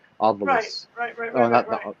 Right, Ovilus. right, right, Oh, right, right, not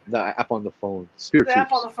right. the app on the phone, Spirit The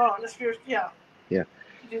app on Tubes. the phone, the Spirit, yeah, Yeah,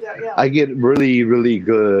 you do that, yeah. I get really, really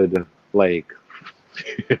good like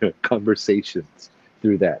conversations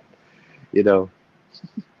through that. You know,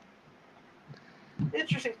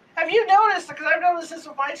 Interesting. Have you noticed, because I've noticed this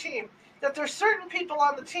with my team, that there's certain people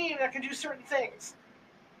on the team that can do certain things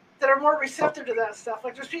that are more receptive to that stuff.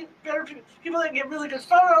 Like there's better people that can get really good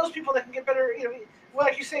photos, people that can get better,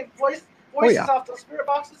 like you say, oh voices yeah, off those Spirit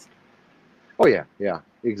Boxes. oh yeah, yeah,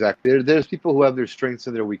 exactly. There's people who have their strengths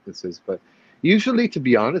and their weaknesses, but usually, to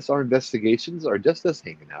be honest, our investigations are just us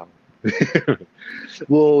hanging out.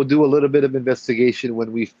 We'll do a little bit of investigation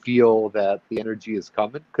when we feel that the energy is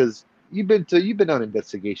coming, because you've been on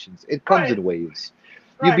investigations. It comes Right, in waves.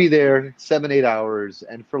 You be right, there 7 8 hours,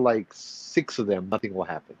 and for like six of them, nothing will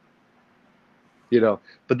happen.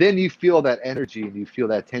 But then you feel that energy and you feel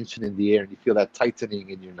that tension in the air and you feel that tightening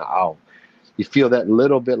in your now. You feel that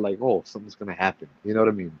little bit like, oh, something's gonna happen. You know what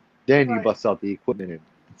I mean? Then you right, bust out the equipment and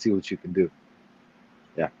see what you can do.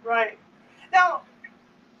 Yeah. right. Now,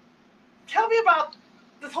 tell me about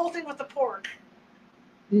this whole thing with the pork.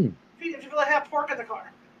 Mm. People that have pork in the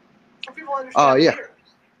car, so people understand it Yeah. here.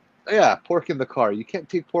 Yeah, pork in the car. You can't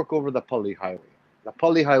take pork over the Pali Highway. The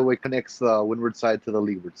Pali Highway connects the windward side to the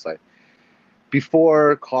leeward side.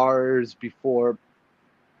 Before cars,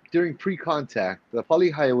 during pre-contact, the Pali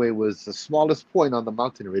Highway was the smallest point on the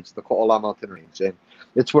mountain ridge, the Ko'ola mountain range, and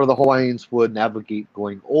it's where the Hawaiians would navigate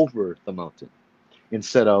going over the mountain.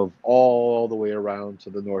 Instead of all the way around to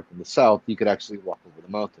the north and the south, you could actually walk over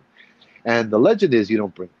the mountain. And the legend is you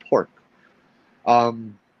don't bring pork.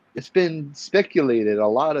 Um, it's been speculated a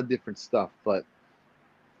lot of different stuff, but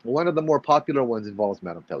one of the more popular ones involves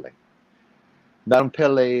Madame Pele. Madame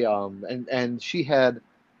Pele, and she had.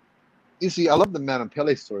 You see, I love the Madame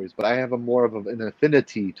Pele stories, but I have a more of an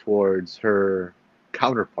affinity towards her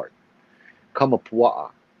counterpart,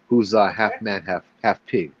 Kamapua'a, who's half Okay, man, half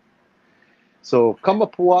pig. So okay,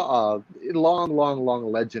 Kamapua'a, long, long,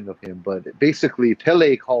 long legend of him, but basically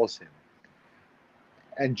Pele calls him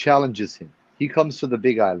and challenges him. He comes to the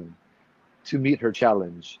Big Island to meet her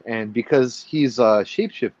challenge, and because he's a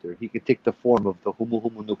shapeshifter, he can take the form of the Humu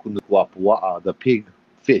Humu Nuku Nuku Apua'a, the pig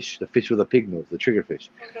fish, the fish with a pig nose, the triggerfish,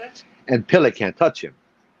 okay. and Pele can't touch him.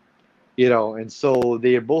 And so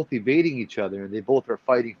they are both evading each other, and they both are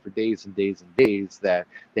fighting for days and days and days. That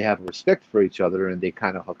they have respect for each other, and they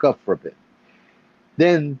kind of hook up for a bit.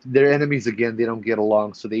 Then they're enemies again. They don't get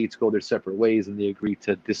along, so they each go their separate ways, and they agree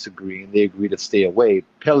to disagree, and they agree to stay away.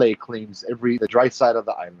 Pele claims the dry side of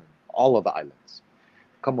the island, all of the islands.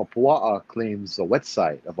 Kamapua'a claims the wet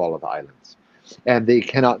side of all of the islands, and they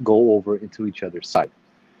cannot go over into each other's side.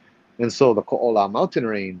 And so the Ko'ola mountain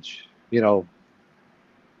range,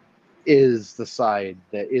 is the side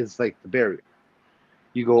that is like the barrier.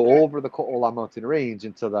 You go Okay. over the Ko'ola mountain range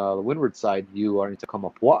into the windward side, you are into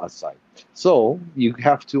Kamapua'a side. So you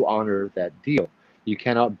have to honor that deal. You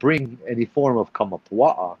cannot bring any form of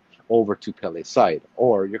Kamapua'a over to Pele's side,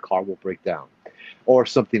 or your car will break down, or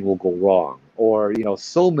something will go wrong, or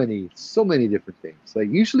so many different things. Like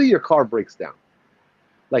usually your car breaks down.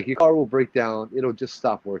 Like your car will break down, it'll just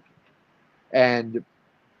stop working. And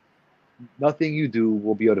nothing you do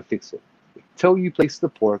will be able to fix it. Until you place the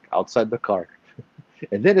pork outside the car.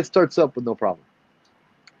 And then it starts up with no problem.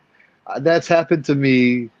 That's happened to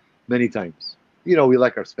me many times. We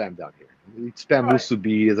like our spam down here. We eat spam Right.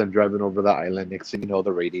 musubi as I'm driving over the island. Next thing you know,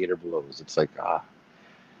 the radiator blows. It's like,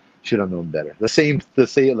 should have known better. The same,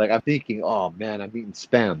 like I'm thinking, oh man, I'm eating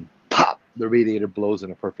spam. Pop, the radiator blows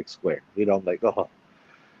in a perfect square. I'm like, oh.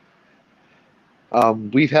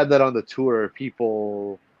 We've had that on the tour.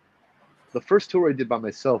 The first tour I did by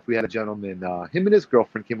myself, we had a gentleman, him and his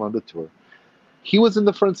girlfriend came on the tour. He was in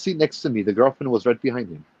the front seat next to me. The girlfriend was right behind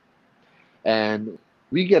him. And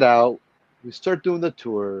we get out, we start doing the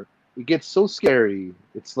tour. It gets so scary.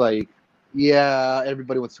 It's like, yeah,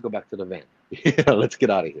 everybody wants to go back to the van. Let's get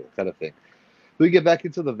out of here, kind of thing. We get back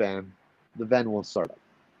into the van won't start up.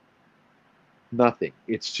 Nothing.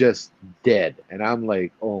 It's just dead. And I'm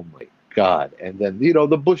like, oh my God. And then,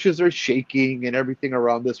 the bushes are shaking and everything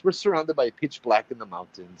around us. We're surrounded by pitch black in the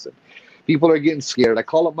mountains and people are getting scared. I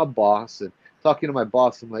call up my boss and talking to my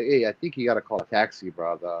boss. I'm like, hey, I think you got to call a taxi,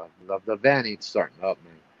 bro. The van ain't starting up,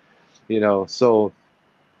 man. So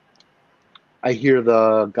I hear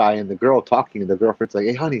the guy and the girl talking, and the girlfriend's like,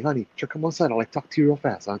 hey, honey, sure, come outside. I'll like talk to you real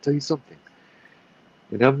fast. I'll tell you something.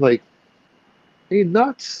 And I'm like, hey,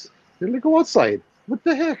 nuts. They're like, go outside. What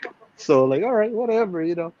the heck? So like, all right, whatever.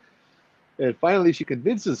 And finally she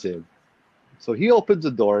convinces him. So he opens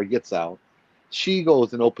the door, gets out. She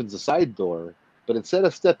goes and opens the side door, but instead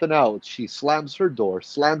of stepping out, she slams her door,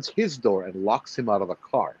 slams his door, and locks him out of the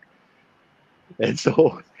car. And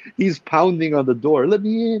so he's pounding on the door. Let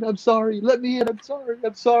me in. I'm sorry. Let me in. I'm sorry.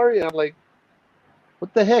 I'm sorry. And I'm like,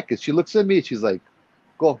 what the heck? And she looks at me and she's like,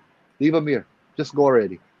 go. Leave him here. Just go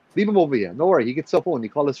already. Leave him over here. No worry. He gets up phone. He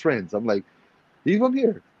call his friends. I'm like, leave him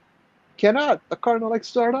here. Cannot. The car not like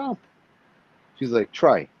start up. She's like,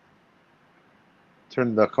 try.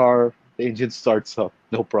 Turn the car. The engine starts up.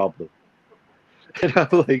 No problem. And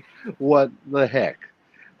I'm like, what the heck?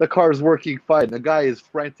 The car's working fine. The guy is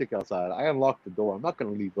frantic outside. I unlocked the door. I'm not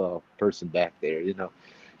going to leave a person back there.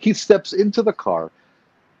 He steps into the car.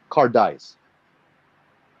 Car dies.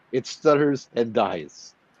 It stutters and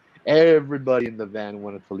dies. Everybody in the van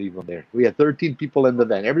wanted to leave him there. We had 13 people in the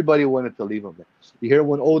van. Everybody wanted to leave him there. You hear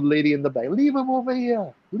one old lady in the back, leave him over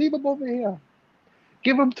here. Leave him over here.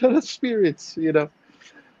 Give him to the spirits.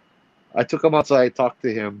 I took him outside, talked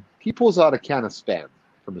to him. He pulls out a can of Spam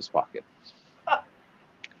from his pocket.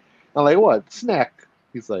 I'm like, what? Snack.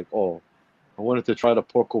 He's like, oh, I wanted to try to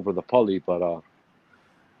pork over the pulley, but I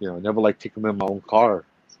never like taking him in my own car.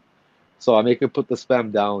 So I make him put the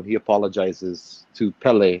Spam down. He apologizes to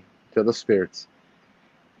Pele, to the spirits.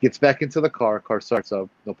 Gets back into the car. Car starts up.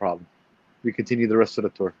 No problem. We continue the rest of the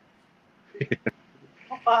tour.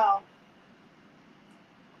 Wow.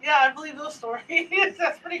 Yeah, I believe those stories.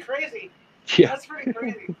 That's pretty crazy. Yeah. That's pretty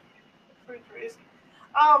crazy. Pretty crazy.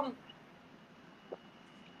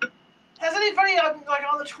 Has anybody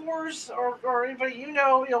on the tours or anybody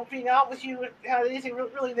being out with you had anything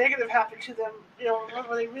really negative happen to them?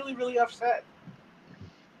 Were they really really upset?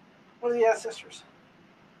 One of the ancestors.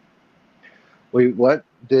 Wait, what?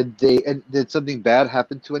 Did something bad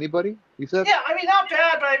happen to anybody? You said? Yeah, I mean not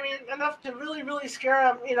bad, but I mean enough to really really scare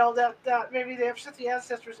them. That maybe they upset the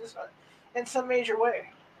ancestors in some major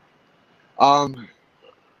way.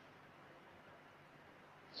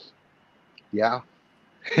 Yeah.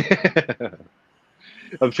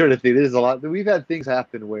 I'm trying to think. There's a lot. We've had things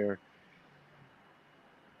happen where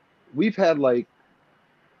we've had like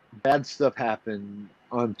bad stuff happen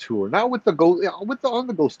on tour. Not with the ghost, on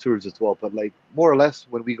the ghost tours as well, but like more or less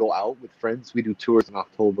when we go out with friends, we do tours in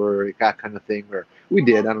October, that kind of thing. Or we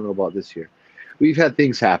did. I don't know about this year. We've had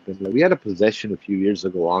things happen. Like we had a possession a few years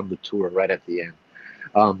ago on the tour, right at the end.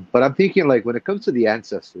 But I'm thinking like when it comes to the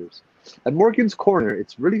ancestors, at Morgan's Corner,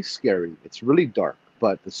 it's really scary. It's really dark,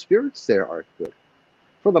 but the spirits there are good.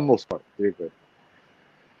 For the most part, they're good.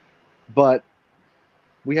 But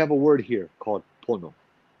we have a word here called pono.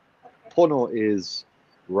 Pono is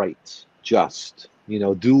right, just.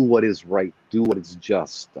 Do what is right, do what is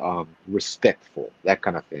just, respectful, that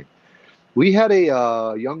kind of thing. We had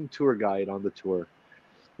a young tour guide on the tour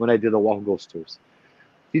when I did the Walk Ghost tours.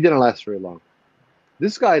 He didn't last very long.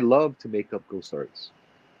 This guy loved to make up ghost stories.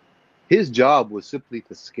 His job was simply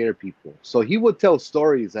to scare people. So he would tell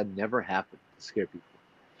stories that never happened to scare people.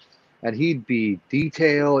 And he'd be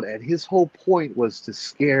detailed, and his whole point was to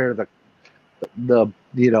scare the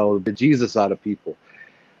Jesus out of people.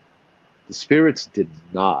 The spirits did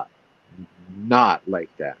not like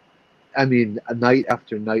that. I mean, night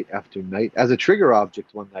after night after night. As a trigger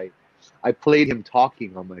object one night, I played him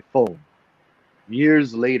talking on my phone.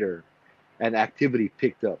 Years later, and activity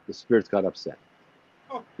picked up. The spirits got upset.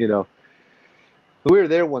 We were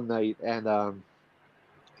there one night, and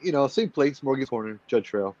same place, Morgan's Corner, Judge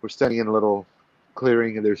Trail. We're standing in a little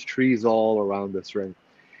clearing, and there's trees all around us, right?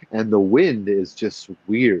 And the wind is just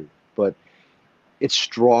weird, but it's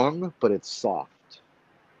strong, but it's soft.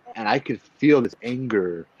 And I could feel this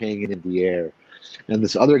anger hanging in the air. And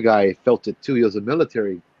this other guy felt it too. He was a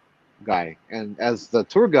military guy. And as the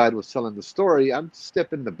tour guide was telling the story, I'm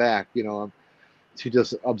stepping in the back, to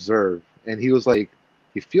just observe. And he was like,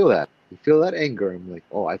 you feel that? You feel that anger? I'm like,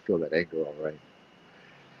 oh, I feel that anger, all right.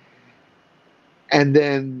 And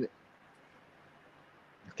then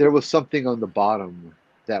there was something on the bottom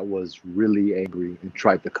that was really angry and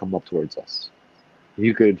tried to come up towards us.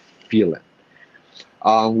 You could feel it.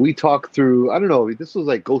 We talked through, I don't know, this was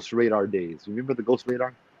like Ghost Radar days. Remember the Ghost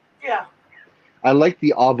Radar? Yeah. I like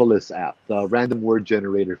the Ovilus app, the random word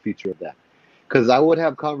generator feature of that. Because I would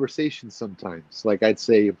have conversations sometimes. Like I'd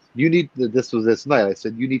say, this was this night. I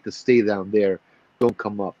said, you need to stay down there. Don't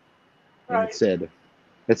come up. and Right.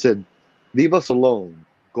 it said, leave us alone,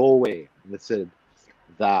 go away. And it said,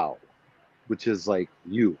 thou, which is like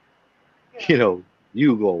you, Yeah. you know,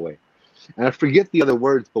 you go away. And I forget the other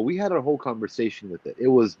words, but we had a whole conversation with it. It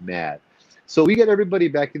was mad. So we get everybody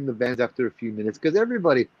back in the vans after a few minutes because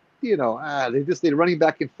everybody, they're running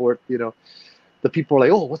back and forth. The people are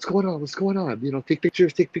like, oh, what's going on? What's going on? Take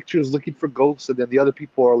pictures, looking for ghosts. And then the other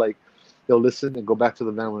people are like, they'll listen and go back to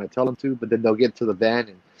the van when I tell them to, but then they'll get to the van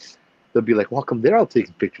and they'll be like, well, come there, I'll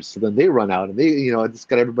take pictures. So then they run out and I just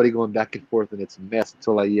got everybody going back and forth and it's a mess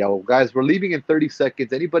until I yell, guys, we're leaving in 30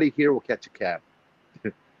 seconds. Anybody here will catch a cab.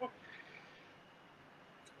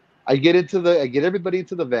 I get everybody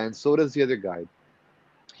into the van. So does the other guy.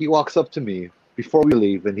 He walks up to me before we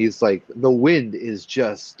leave, and he's like, "The wind is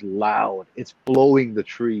just loud. It's blowing the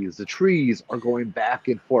trees. The trees are going back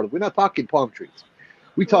and forth. We're not talking palm trees.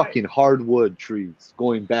 We're talking hardwood trees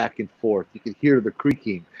going back and forth. You can hear the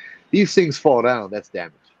creaking. These things fall down. That's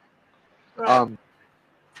damage." Right.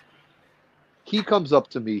 He comes up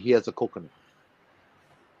to me. He has a coconut.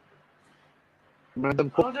 Random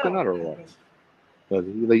Oh, no. coconut or what?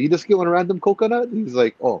 Like, you just get one random coconut? He's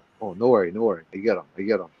like, oh, no worry. I get him.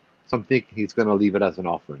 So I'm thinking he's going to leave it as an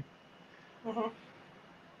offering. Mm-hmm.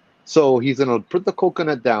 So he's going to put the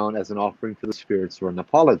coconut down as an offering to the spirits or an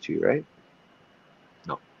apology, right?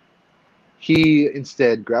 No. He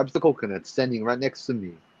instead grabs the coconut standing right next to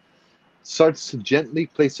me, starts to gently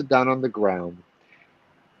place it down on the ground,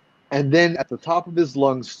 and then at the top of his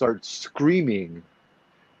lungs starts screaming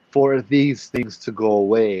for these things to go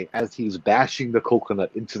away as he's bashing the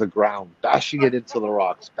coconut into the ground, bashing it into the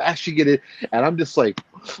rocks, bashing it in. And I'm just like,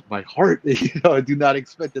 my heart, I did not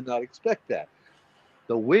expect that.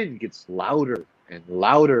 The wind gets louder and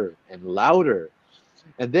louder and louder.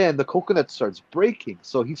 And then the coconut starts breaking.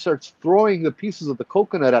 So he starts throwing the pieces of the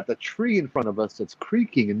coconut at the tree in front of us that's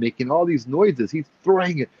creaking and making all these noises. He's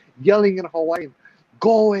throwing it, yelling in Hawaiian,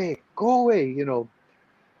 go away,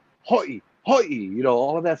 hoi, hoi,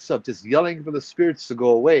 all of that stuff, just yelling for the spirits to go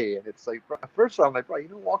away. And it's like, at first I'm like, bro,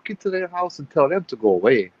 walk into their house and tell them to go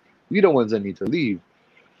away. We're the ones that need to leave.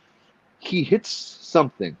 He hits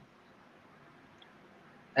something,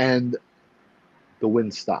 and the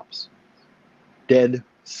wind stops. Dead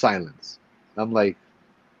silence. I'm like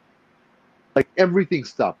everything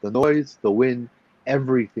stopped. The noise, the wind,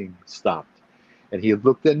 everything stopped. And he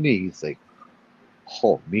looked at me. He's like,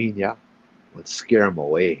 oh, Minya, let's scare him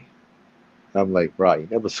away. I'm like, bro, you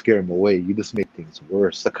never scare him away. You just make things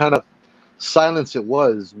worse. The kind of silence it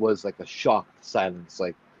was like a shocked silence.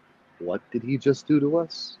 Like, what did he just do to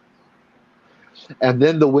us? And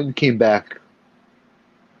then the wind came back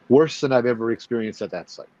worse than I've ever experienced at that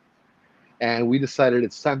site. And we decided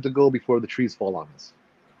it's time to go before the trees fall on us.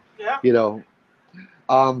 Yeah.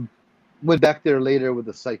 Went back there later with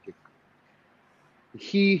the psychic.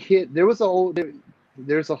 There's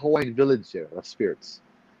a Hawaiian village there of spirits.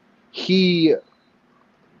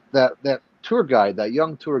 That tour guide, that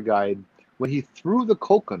young tour guide, when he threw the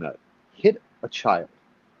coconut, hit a child.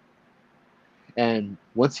 And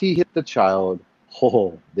once he hit the child,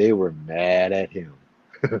 they were mad at him.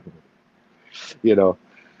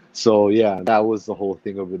 So yeah, that was the whole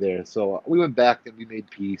thing over there. So we went back and we made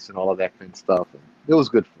peace and all of that kind of stuff. And it was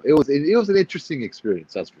good. It was an interesting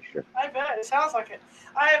experience, that's for sure. I bet. It sounds like it.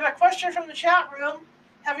 I have a question from the chat room.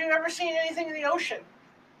 Have you ever seen anything in the ocean?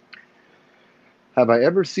 Have I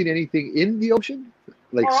ever seen anything in the ocean?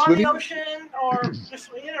 Like or on swimming? the ocean, or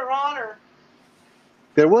just in or on, or...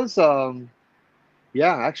 There was,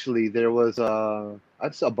 actually, there was a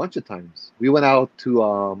bunch of times. We went out to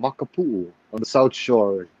Makapu'u on the South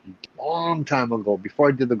Shore a long time ago, before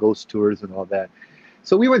I did the ghost tours and all that.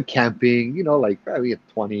 So we went camping, we had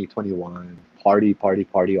 20, 21,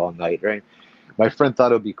 party all night, right? My friend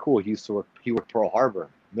thought it would be cool. He worked Pearl Harbor,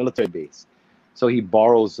 military base. So he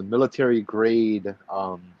borrows the military grade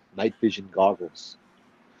night vision goggles.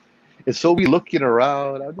 And so I'm just looking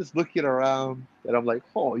around, and I'm like,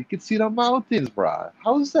 oh, you can see the mountains, brah.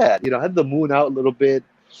 How's that? I had the moon out a little bit,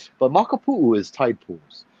 but Makapu'u is tide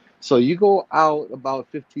pools. So you go out about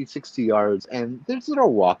 50, 60 yards, and there's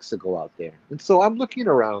little rocks that go out there. And so I'm looking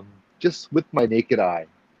around just with my naked eye.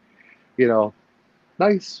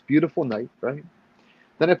 Nice, beautiful night, right?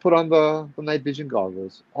 Then I put on the night vision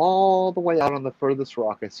goggles. All the way out on the furthest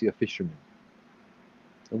rock, I see a fisherman.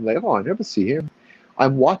 I'm like, oh, I never see him.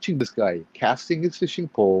 I'm watching this guy casting his fishing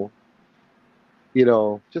pole,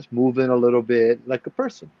 just moving a little bit like a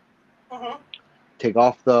person. Mm-hmm. Take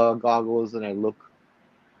off the goggles and I look,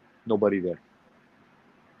 nobody there.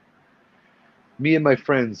 Me and my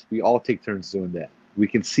friends, we all take turns doing that. We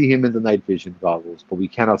can see him in the night vision goggles, but we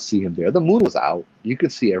cannot see him there. The moon was out. You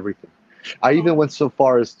could see everything. I even Mhm. went so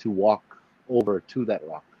far as to walk over to that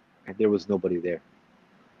rock, and there was nobody there.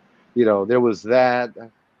 There was that.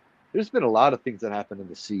 There's been a lot of things that happen in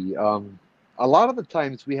the sea. A lot of the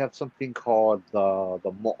times we have something called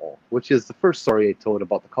the mo'o, which is the first story I told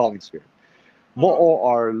about the calling spirit. Mhm. Mo'o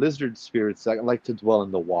are lizard spirits that like to dwell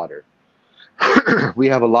in the water. We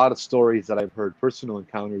have a lot of stories that I've heard, personal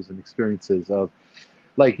encounters and experiences of,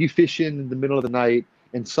 like, you fish in the middle of the night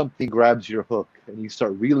and something grabs your hook and you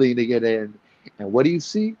start reeling it in, and what do you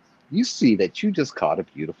see? You see that you just caught a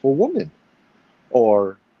beautiful woman,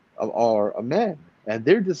 or a man, and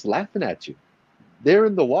they're just laughing at you. They're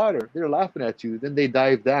in the water, they're laughing at you, then they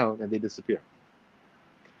dive down and they disappear.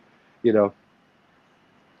 You know,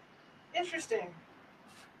 Interesting.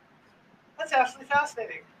 That's absolutely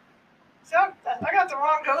fascinating. See, I got the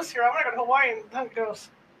wrong ghost here. I'm not going to Hawaii and hunt ghosts.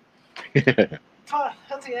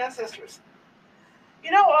 Hunting ancestors.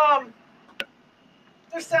 You know,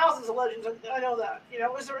 there's thousands of legends. I know that.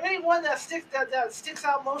 Is there any one that sticks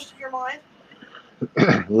out most in your mind,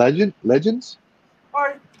 Legends.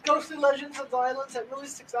 or ghostly legends of the islands that really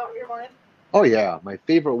sticks out in your mind? Oh yeah, my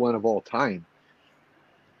favorite one of all time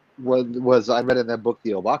was I read in that book,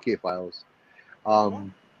 the Obake Files. Mm-hmm.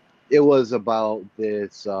 Um, it was about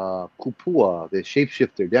this Kupua, the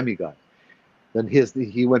shapeshifter demigod. Then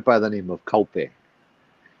he went by the name of Kaupe.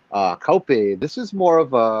 Kaupe, this is more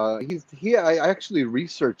of a I actually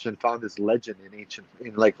researched and found this legend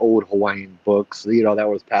in like old Hawaiian books, that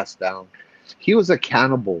was passed down. He was a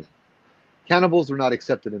cannibal. Cannibals were not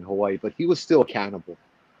accepted in Hawaii, but he was still a cannibal.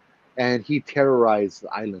 And he terrorized the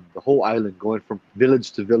island, the whole island, going from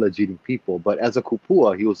village to village eating people. But as a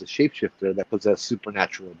kupua, he was a shapeshifter that possessed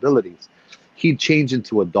supernatural abilities. He'd change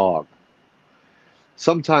into a dog.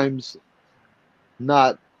 Sometimes,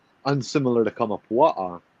 not unsimilar to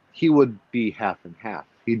Kamapua'a, he would be half and half.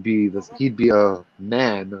 Mm-hmm. He'd be a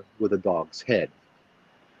man with a dog's head.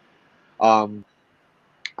 Um,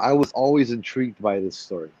 I was always intrigued by this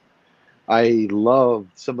story. I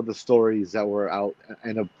loved some of the stories that were out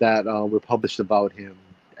and that were published about him,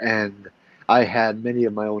 and I had many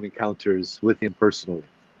of my own encounters with him personally.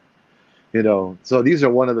 So these are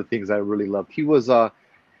one of the things I really loved.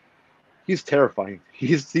 He's terrifying.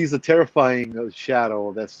 He's a terrifying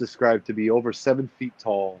shadow that's described to be over 7 feet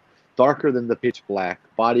tall, darker than the pitch black,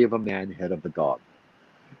 body of a man, head of a dog.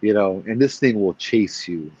 And this thing will chase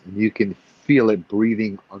you, and you can feel it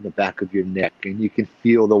breathing on the back of your neck, and you can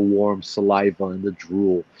feel the warm saliva and the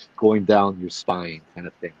drool going down your spine, kind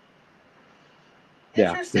of thing. Yeah.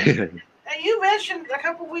 Interesting. And you mentioned a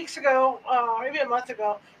couple weeks ago, maybe a month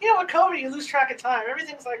ago. With COVID, you lose track of time.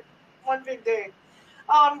 Everything's like one big day.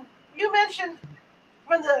 You mentioned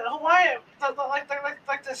when the Hawaiian,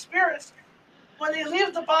 like the spirits, when they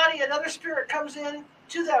leave the body, another spirit comes in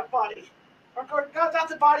to that body, or not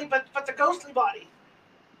the body, but the ghostly body.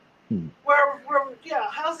 Hmm. Where yeah,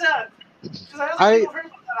 how's that? Because I don't think I people have heard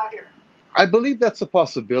about that out here. I believe that's a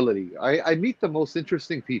possibility. I meet the most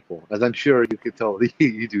interesting people, as I'm sure you could tell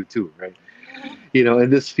you do too, right? Mm-hmm. In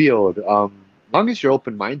this field, long as you're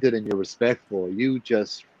open-minded and you're respectful,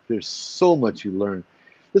 there's so much you learn.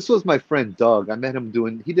 This was my friend Doug. I met him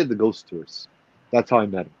he did the ghost tours. That's how I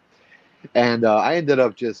met him. And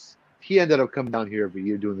he ended up coming down here every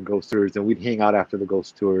year doing the ghost tours, and we'd hang out after the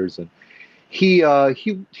ghost tours. And he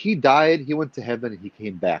died. He went to heaven, and he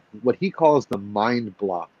came back. What he calls the mind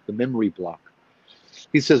block, the memory block.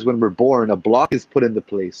 He says when we're born, a block is put into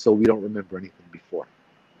place so we don't remember anything before.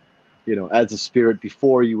 As a spirit,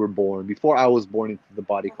 before you were born, before I was born into the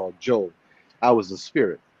body called Joe, I was a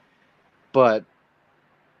spirit, but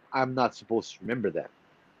I'm not supposed to remember that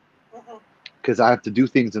Mm-hmm. because I have to do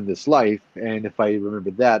things in this life, and if I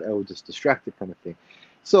remember that, I will just distract it, kind of thing.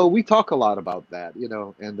 So we talk a lot about that,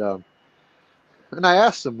 and I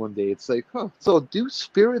asked him one day, it's like, huh, so do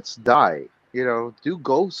spirits die? Do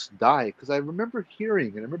ghosts die? Because I remember hearing,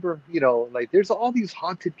 and I remember, like there's all these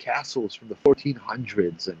haunted castles from the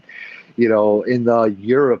 1400s, and in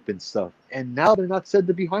Europe and stuff, and now they're not said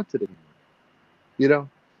to be haunted anymore. You know,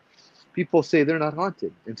 People say they're not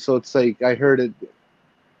haunted, and so it's like I heard it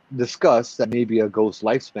discussed that maybe a ghost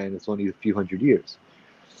lifespan is only a few hundred years.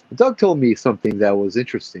 Doug told me something that was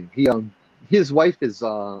interesting. His wife is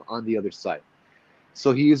on the other side.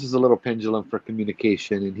 So he uses a little pendulum for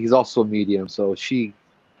communication, and he's also a medium, so she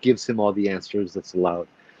gives him all the answers that's allowed.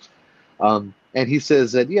 And he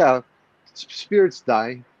says that, yeah, spirits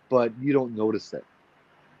die, but you don't notice it.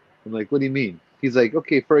 I'm like, what do you mean? He's like,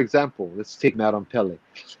 okay, for example, let's take Madame Pele.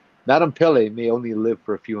 Madame Pele may only live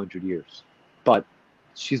for a few hundred years, but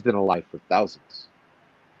she's been alive for thousands.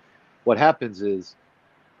 What happens is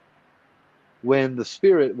when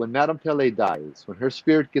Madame Pele dies, when her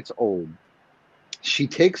spirit gets old, she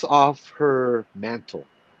takes off her mantle.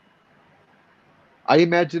 I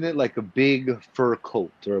imagine it like a big fur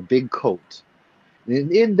coat or a big coat.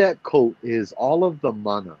 And in that coat is all of the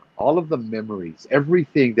mana, all of the memories,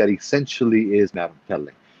 everything that essentially is Madame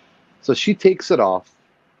Pele. So she takes it off,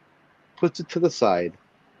 puts it to the side,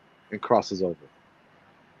 and crosses over.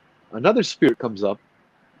 Another spirit comes up,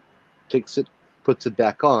 takes it, puts it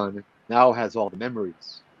back on, now has all the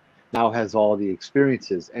memories, now has all the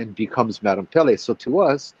experiences, and becomes Madame Pele. So to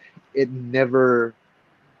us, it never,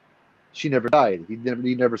 she never died. He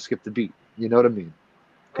never skipped a beat. You know what I mean?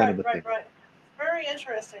 Kind of Right, a right, thing. right. Very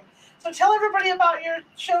interesting. So tell everybody about your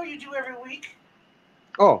show you do every week.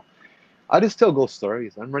 Oh, I just tell ghost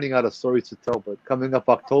stories. I'm running out of stories to tell, but coming up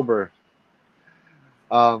October,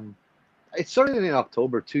 um, it started in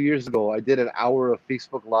October 2 years ago. I did an hour of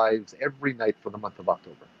Facebook Lives every night for the month of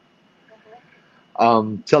October.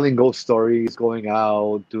 Mhm. Telling ghost stories, going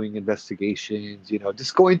out, doing investigations,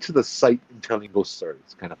 just going to the site and telling ghost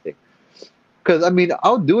stories kind of thing. Because, I mean,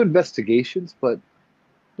 I'll do investigations, but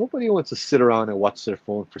nobody wants to sit around and watch their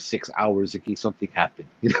phone for 6 hours in case something happened.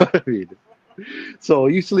 You know what I mean? So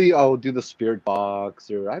usually I'll do the spirit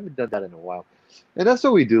box, or I haven't done that in a while. And that's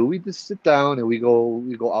what we do. We just sit down and we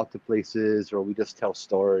go out to places, or we just tell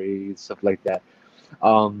stories, stuff like that.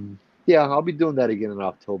 Yeah, I'll be doing that again in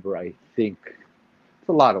October, I think. It's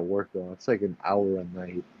a lot of work though. It's like an hour a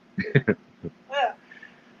night. Yeah,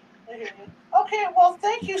 I hear you. Okay, well,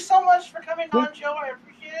 thank you so much for coming Yeah. on, Joe. I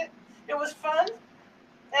appreciate it. It was fun,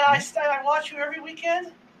 and I watch you every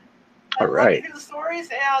weekend. I All love to right. hear the stories,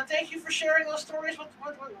 and thank you for sharing those stories with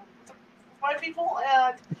my people,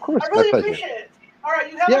 and Of I course, my really pleasure. appreciate it. All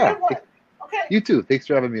right, you have a Yeah. good one. Okay. You too. Thanks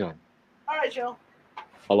for having me on. All right, Joe.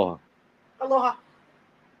 Aloha. Aloha.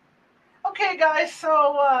 Okay, guys,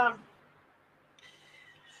 so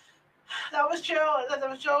that was Joe. That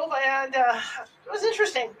was Joe, and it was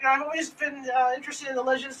interesting. I've always been interested in the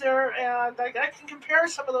legends there, and I can compare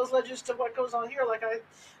some of those legends to what goes on here. Like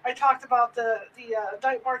I talked about the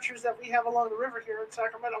night marchers that we have along the river here in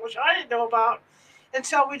Sacramento, which I didn't know about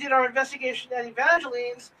until we did our investigation at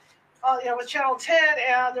Evangeline's. With Channel 10,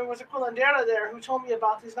 and there was a curandera there who told me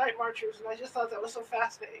about these night marchers, and I just thought that was so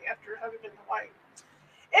fascinating after having been to Hawaii.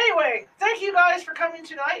 Anyway, thank you guys for coming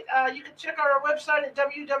tonight. You can check out our website at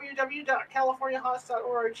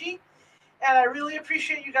www.californiahaunts.org. And I really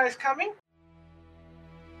appreciate you guys coming.